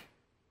life.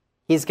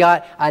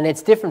 And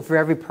it's different for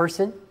every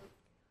person.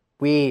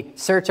 We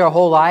search our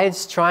whole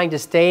lives trying to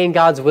stay in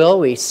God's will.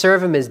 We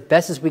serve him as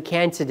best as we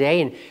can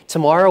today, and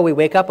tomorrow we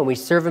wake up and we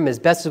serve him as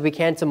best as we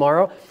can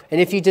tomorrow. And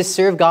if you just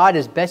serve God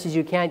as best as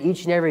you can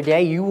each and every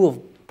day, you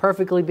will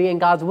perfectly be in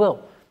God's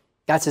will.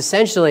 That's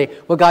essentially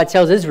what God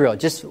tells Israel.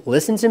 Just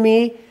listen to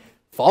me,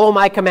 follow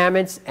my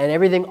commandments, and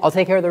everything, I'll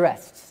take care of the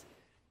rest.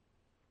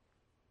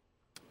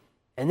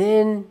 And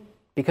then,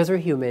 because we're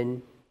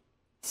human,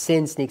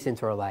 sin sneaks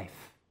into our life.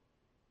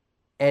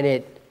 And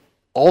it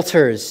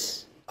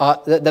alters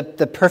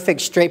the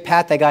perfect straight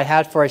path that God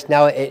had for us.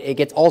 Now it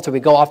gets altered. We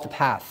go off the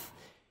path.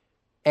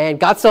 And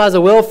God still has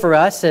a will for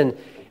us, and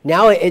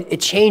now it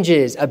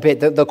changes a bit.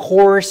 The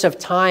course of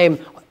time,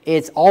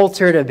 it's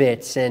altered a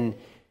bit, and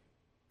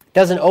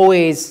doesn't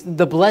always,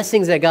 the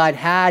blessings that God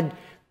had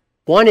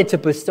wanted to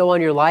bestow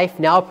on your life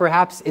now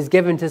perhaps is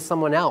given to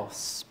someone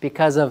else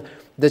because of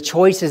the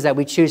choices that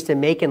we choose to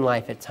make in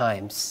life at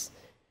times.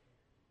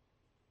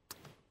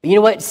 But you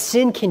know what?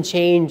 Sin can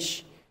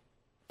change.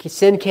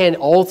 Sin can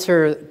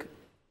alter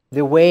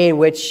the way in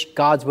which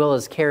God's will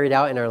is carried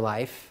out in our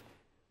life,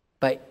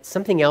 but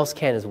something else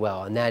can as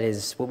well, and that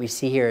is what we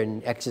see here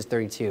in Exodus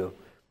 32.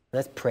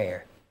 That's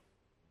prayer.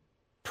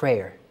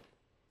 Prayer.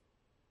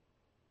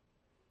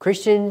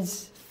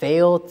 Christians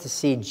fail to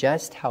see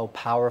just how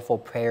powerful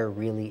prayer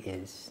really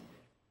is.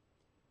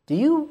 Do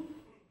you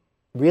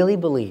really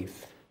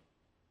believe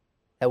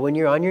that when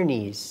you're on your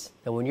knees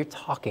and when you're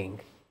talking,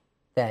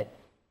 that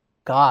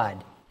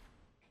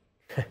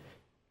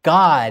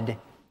God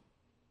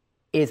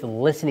is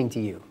listening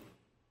to you?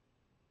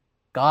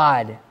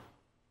 God,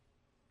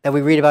 that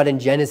we read about in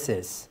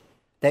Genesis,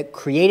 that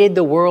created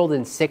the world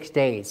in 6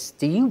 days.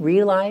 Do you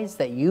realize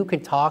that you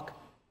can talk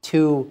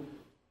to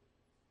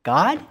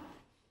God?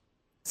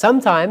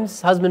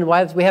 Sometimes, husband and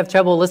wives, we have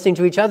trouble listening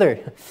to each other.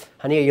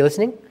 Honey, are you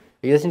listening?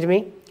 Are you listening to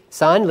me?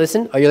 Son,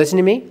 listen. Are you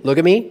listening to me? Look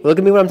at me. Look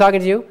at me when I'm talking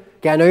to you.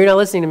 Okay, I know you're not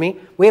listening to me.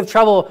 We have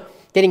trouble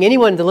getting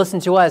anyone to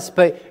listen to us,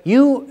 but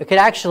you could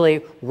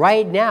actually,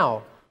 right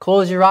now,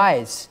 close your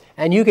eyes,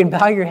 and you can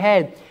bow your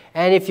head.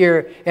 And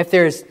if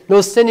there's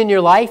no sin in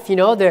your life,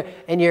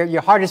 and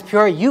your heart is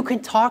pure, you can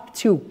talk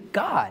to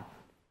God,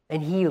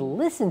 and he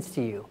listens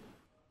to you.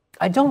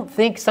 I don't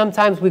think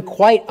sometimes we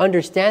quite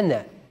understand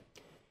that.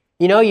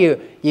 You're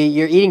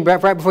eating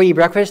right before you eat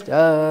breakfast.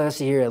 Let's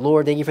see here.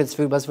 Lord, thank you for this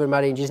food. Bless the food of my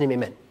body. In Jesus' name,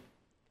 amen.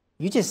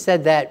 You just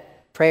said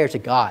that prayer to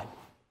God,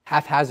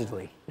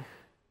 haphazardly.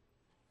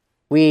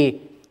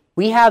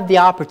 We have the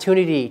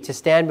opportunity to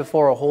stand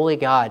before a holy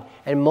God,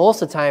 and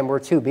most of the time we're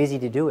too busy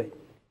to do it.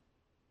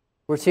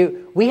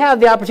 We have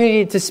the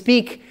opportunity to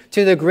speak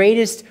to the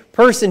greatest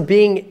person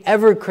being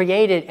ever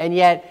created, and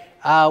yet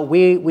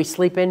we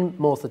sleep in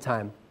most of the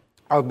time.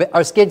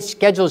 Our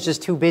schedule is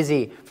just too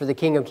busy for the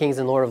King of Kings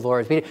and Lord of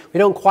Lords. We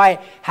don't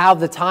quite have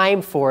the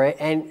time for it,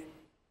 and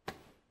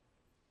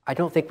I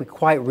don't think we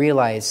quite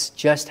realize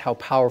just how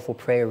powerful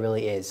prayer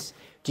really is.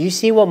 Do you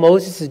see what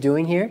Moses is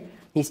doing here?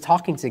 He's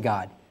talking to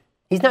God.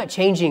 He's not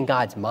changing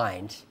God's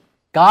mind.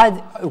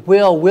 God's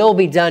will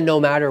be done no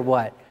matter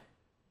what.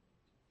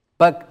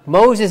 But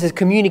Moses is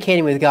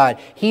communicating with God.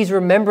 He's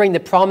remembering the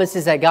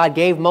promises that God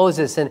gave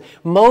Moses. And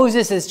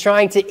Moses is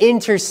trying to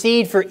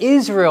intercede for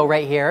Israel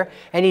right here.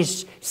 And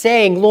he's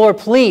saying, Lord,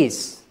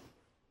 please,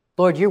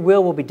 Lord, your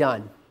will be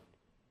done.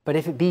 But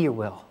if it be your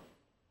will,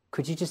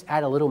 could you just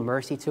add a little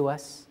mercy to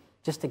us?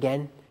 Just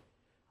again?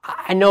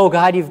 I know,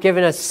 God, you've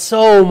given us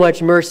so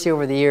much mercy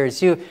over the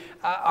years.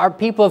 Our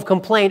people have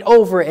complained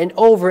over and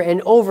over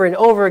and over and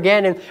over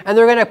again, and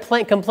they're going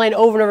to complain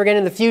over and over again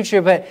in the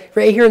future. But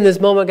right here in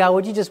this moment, God,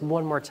 would you just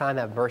one more time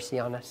have mercy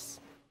on us?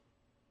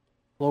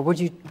 Lord, would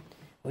you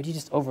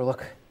just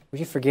overlook? Would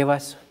you forgive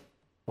us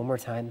one more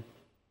time?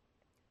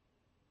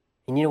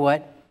 And you know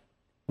what?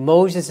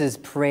 Moses'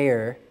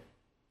 prayer.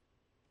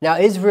 Now,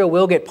 Israel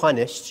will get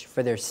punished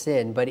for their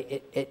sin, but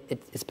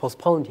it's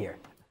postponed here.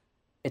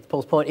 It's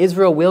postponed.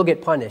 Israel will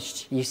get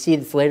punished. You see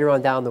this later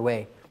on down the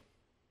way.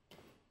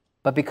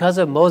 But because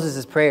of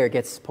Moses' prayer, it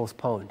gets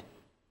postponed.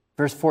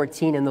 Verse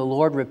 14, and the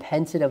Lord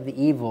repented of the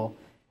evil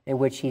in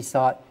which he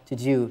sought to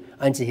do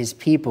unto his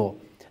people.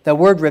 The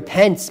word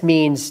repent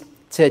means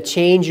to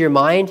change your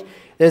mind.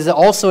 There's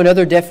also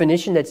another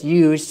definition that's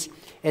used.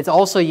 It's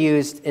also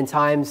used in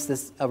times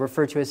that's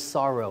referred to as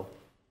sorrow.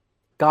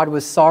 God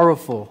was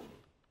sorrowful.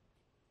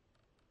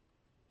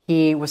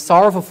 He was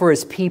sorrowful for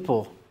his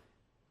people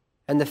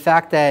and the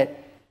fact that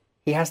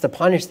he has to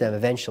punish them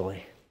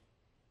eventually.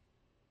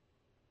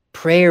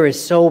 Prayer is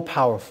so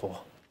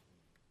powerful.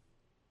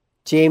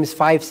 James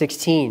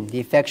 5:16, the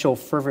effectual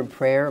fervent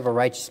prayer of a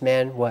righteous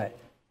man, what?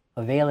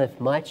 Availeth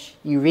much.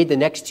 You read the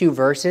next two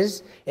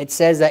verses, it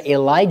says that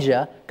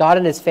Elijah got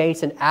on his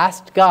face and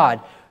asked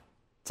God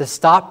to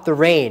stop the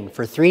rain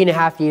for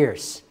 3.5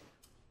 years.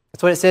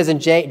 That's what it says in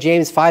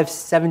James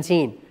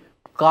 5:17.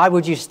 God,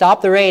 would you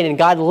stop the rain? And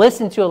God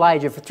listened to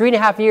Elijah. For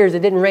 3.5 years,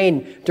 it didn't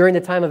rain during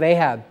the time of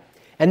Ahab.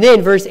 And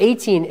then verse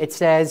 18, it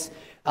says,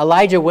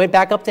 Elijah went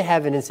back up to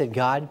heaven and said,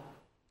 God,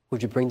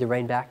 would you bring the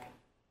rain back?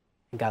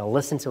 And God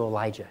listened to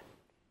Elijah.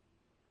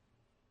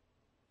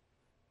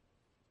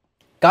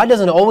 God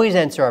doesn't always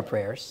answer our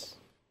prayers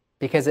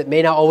because it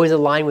may not always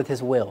align with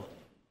his will.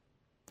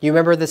 You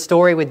remember the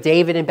story with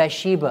David and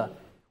Bathsheba,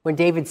 when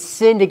David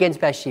sinned against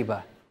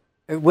Bathsheba,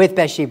 with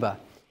Bathsheba.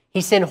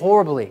 He sinned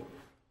horribly.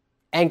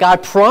 And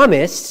God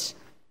promised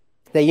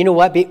that, you know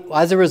what,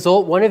 as a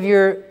result, one of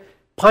your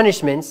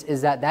punishments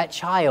is that that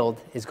child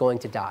is going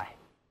to die.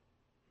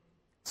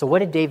 So what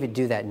did David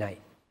do that night?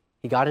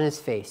 He got on his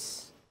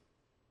face.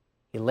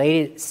 He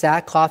laid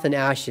sackcloth and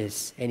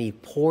ashes, and he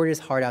poured his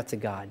heart out to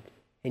God.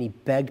 And he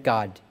begged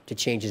God to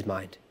change his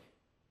mind.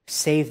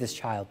 Save this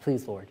child,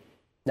 please, Lord.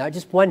 Not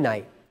just one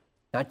night,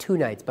 not 2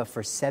 nights, but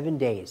for 7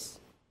 days.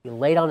 He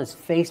laid on his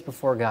face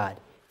before God.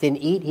 Didn't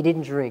eat, he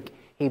didn't drink.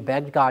 He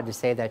begged God to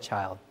save that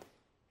child.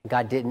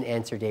 God didn't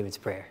answer David's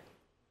prayer.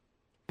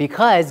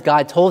 Because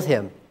God told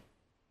him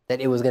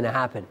that it was going to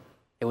happen.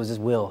 It was his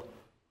will.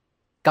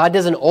 God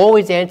doesn't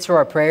always answer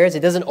our prayers. It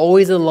doesn't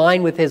always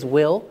align with his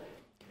will,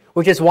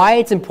 which is why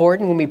it's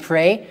important when we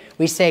pray,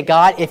 we say,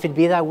 God, if it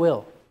be thy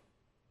will,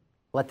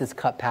 let this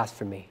cup pass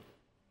from me.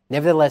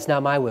 Nevertheless,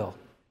 not my will,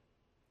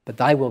 but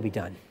thy will be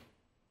done.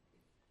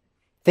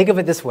 Think of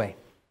it this way.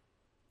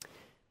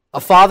 A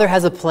father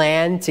has a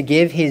plan to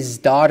give his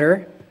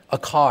daughter a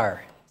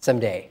car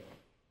someday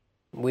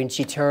when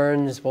she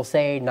turns, we'll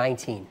say,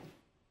 19.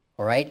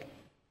 All right?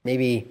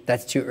 Maybe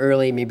that's too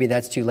early. Maybe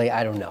that's too late.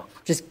 I don't know.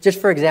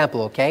 Just for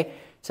example, okay?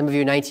 Some of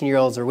you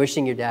 19-year-olds are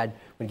wishing your dad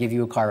would give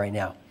you a car right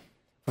now.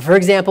 But for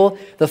example,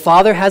 the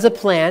father has a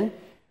plan.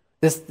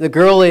 The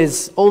girl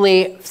is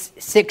only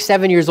 6,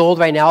 7 years old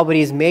right now, but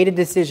he's made a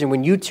decision.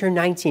 When you turn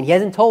 19, he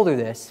hasn't told her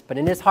this, but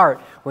in his heart,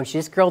 when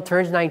this girl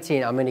turns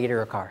 19, I'm going to get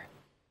her a car.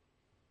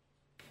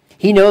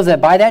 He knows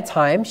that by that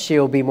time,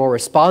 she'll be more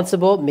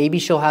responsible. Maybe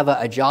she'll have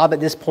a job at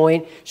this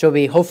point. She'll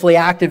be hopefully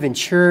active in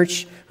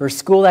church or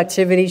school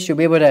activities. She'll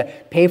be able to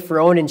pay for her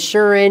own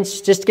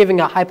insurance, just giving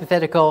a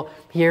hypothetical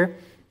here.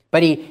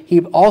 But he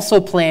also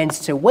plans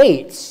to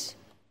wait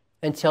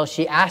until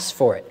she asks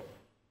for it.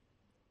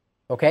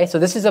 Okay, so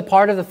this is a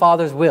part of the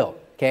Father's will.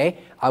 Okay,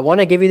 I want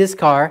to give you this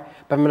car,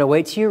 but I'm going to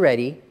wait till you're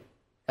ready.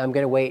 I'm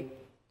going to wait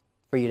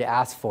for you to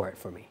ask for it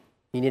for me.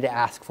 You need to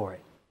ask for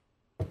it.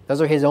 Those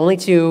are his only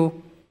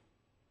two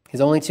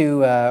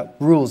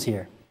rules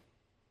here.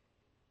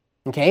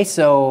 Okay,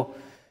 so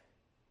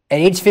at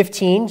age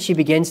 15, she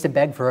begins to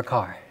beg for a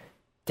car.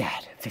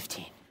 Dad, I'm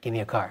 15, give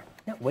me a car.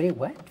 No,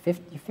 what? You're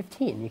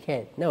 15. You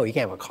can't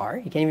have a car.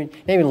 You can't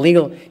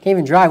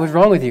even drive. What's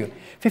wrong with you?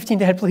 15,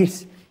 Dad,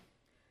 please.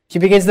 She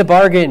begins to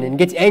bargain and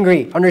gets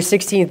angry. On her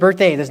 16th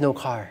birthday, there's no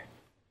car.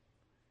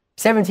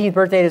 17th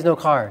birthday, there's no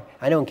car.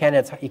 I know in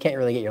Canada, you can't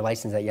really get your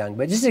license that young,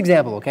 but just an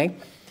example, okay?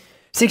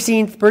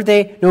 16th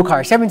birthday, no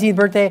car. 17th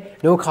birthday,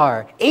 no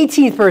car.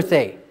 18th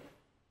birthday.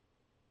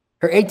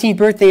 Her 18th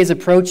birthday is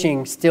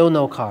approaching, still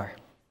no car.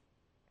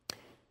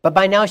 But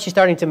by now, she's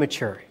starting to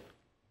mature.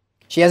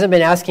 She hasn't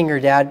been asking her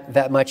dad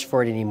that much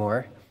for it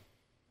anymore.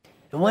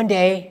 And one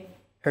day,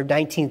 her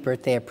 19th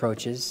birthday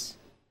approaches,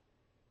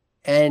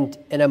 and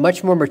in a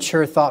much more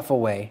mature, thoughtful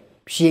way,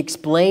 she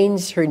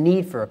explains her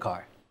need for a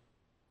car.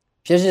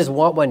 She doesn't just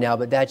want one now,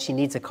 but that she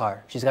needs a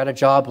car. She's got a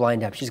job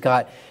lined up. She's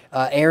got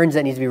errands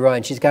that need to be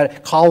run. She's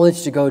got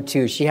college to go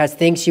to. She has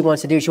things she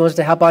wants to do. She wants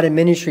to help out in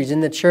ministries in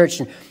the church.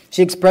 And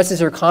she expresses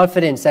her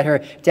confidence that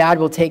her dad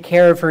will take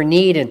care of her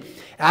need. And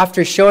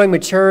after showing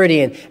maturity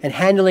and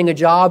handling a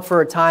job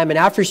for a time, and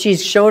after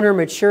she's shown her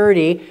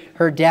maturity,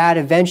 her dad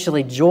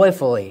eventually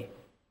joyfully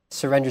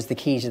surrenders the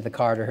keys to the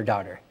car to her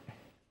daughter.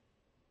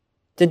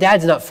 The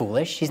dad's not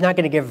foolish. He's not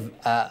going to give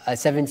a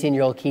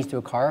 17-year-old keys to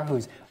a car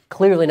who's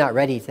clearly not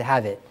ready to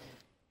have it.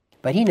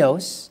 But he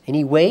knows, and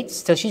he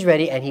waits till she's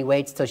ready, and he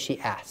waits till she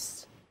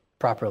asks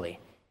properly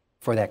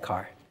for that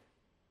car.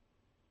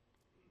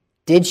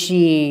 Did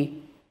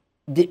he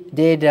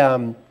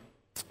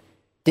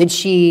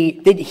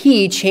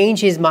change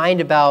his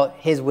mind about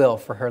his will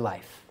for her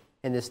life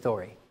in this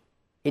story?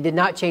 He did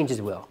not change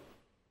his will.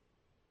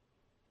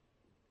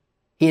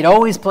 He had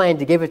always planned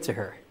to give it to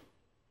her.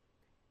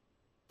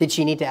 Did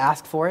she need to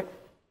ask for it?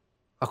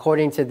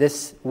 According to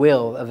this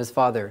will of his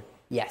father,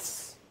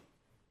 yes.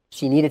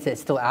 She needed to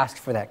still ask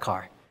for that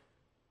car.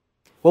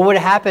 What would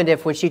have happened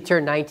if when she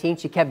turned 19,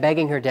 she kept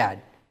begging her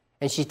dad,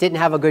 and she didn't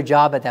have a good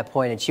job at that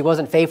point, and she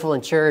wasn't faithful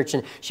in church,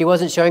 and she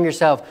wasn't showing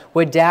herself?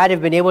 Would dad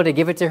have been able to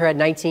give it to her at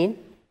 19?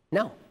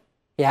 No.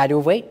 He had to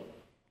have waited.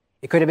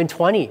 It could have been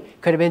 20,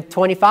 could have been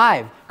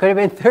 25, could have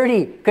been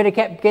 30, could have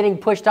kept getting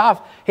pushed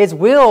off. His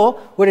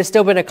will would have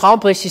still been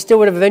accomplished. He still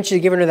would have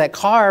eventually given her that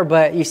car,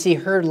 but you see,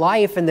 her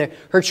life and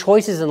her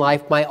choices in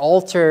life might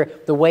alter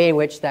the way in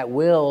which that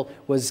will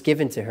was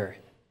given to her.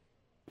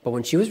 But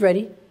when she was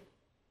ready, and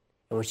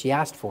when she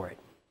asked for it,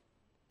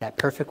 that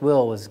perfect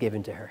will was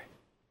given to her.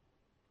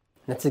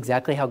 And that's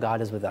exactly how God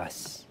is with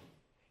us.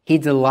 He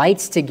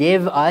delights to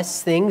give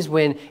us things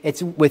when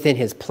it's within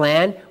his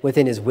plan,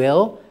 within his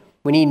will,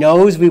 when he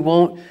knows we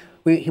won't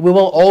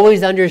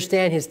always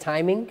understand his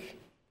timing,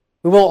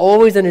 We won't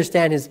always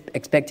understand his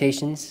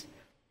expectations,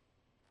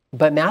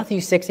 but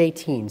Matthew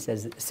 6:8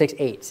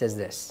 says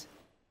this,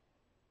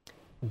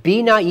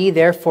 "Be not ye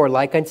therefore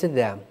like unto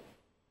them,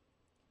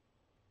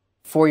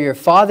 for your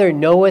Father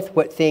knoweth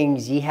what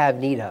things ye have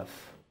need of,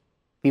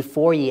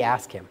 before ye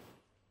ask him."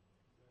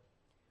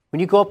 When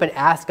you go up and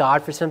ask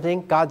God for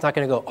something, God's not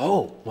going to go,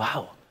 "Oh,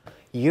 wow,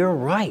 you're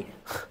right.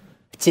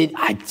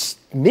 I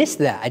missed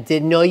that. I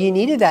didn't know you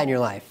needed that in your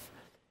life."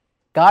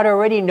 God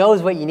already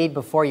knows what you need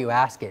before you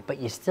ask it, but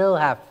you still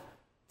have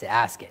to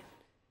ask it.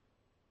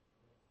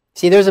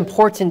 See, there's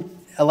important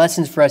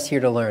lessons for us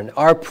here to learn.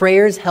 Our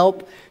prayers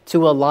help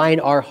to align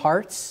our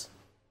hearts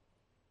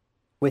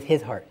with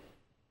his heart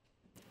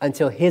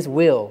until his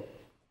will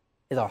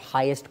is our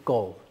highest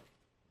goal.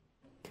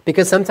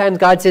 Because sometimes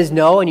God says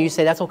no, and you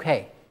say, "That's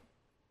okay,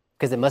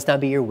 because it must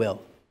not be your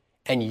will."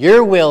 And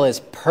your will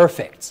is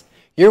perfect.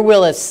 Your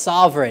will is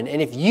sovereign.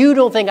 And if you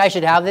don't think I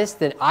should have this,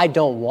 then I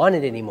don't want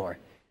it anymore.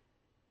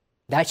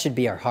 That should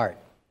be our heart.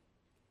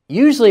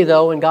 Usually,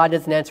 though, when God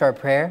doesn't answer our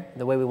prayer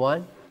the way we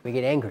want, we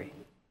get angry.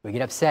 We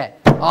get upset.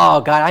 "Oh,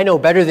 God, I know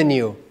better than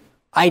you.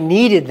 I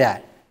needed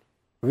that."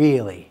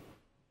 Really?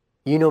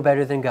 You know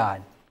better than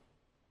God.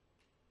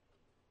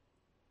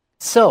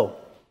 So,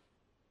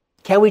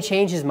 can we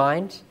change his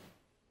mind?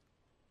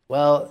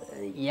 Well,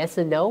 yes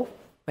and no,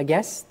 I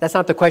guess. That's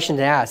not the question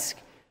to ask.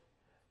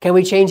 Can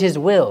we change his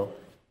will?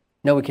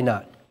 No, we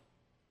cannot.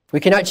 We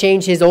cannot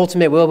change his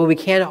ultimate will, but we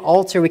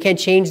can't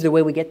change the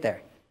way we get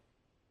there.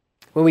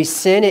 When we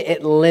sin,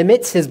 it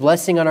limits his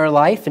blessing on our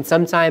life and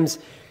sometimes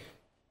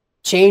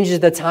changes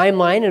the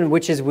timeline in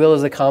which his will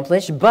is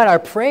accomplished. But our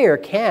prayer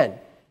can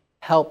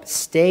help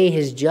stay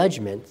his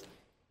judgment,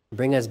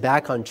 bring us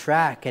back on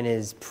track, and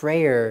his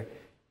prayer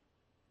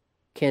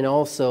can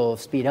also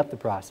speed up the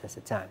process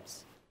at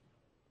times.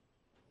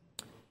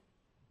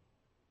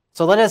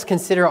 So let us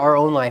consider our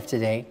own life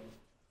today,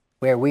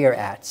 where we are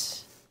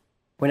at.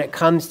 When it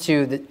comes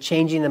to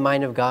changing the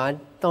mind of God,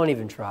 don't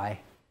even try.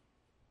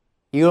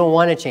 You don't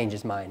want to change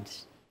his mind.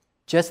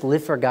 Just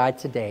live for God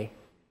today.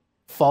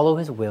 Follow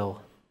his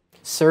will.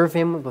 Serve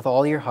him with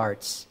all your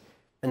hearts.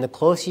 And the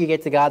closer you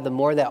get to God, the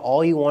more that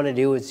all you want to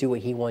do is do what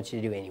he wants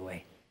you to do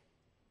anyway.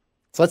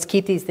 So let's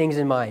keep these things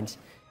in mind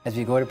as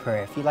we go to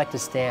prayer. If you'd like to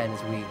stand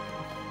as we...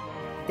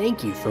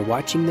 Thank you for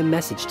watching the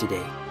message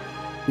today.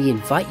 We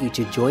invite you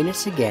to join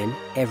us again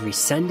every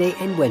Sunday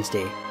and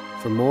Wednesday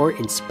for more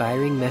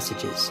inspiring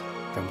messages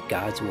from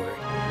God's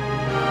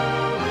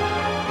Word.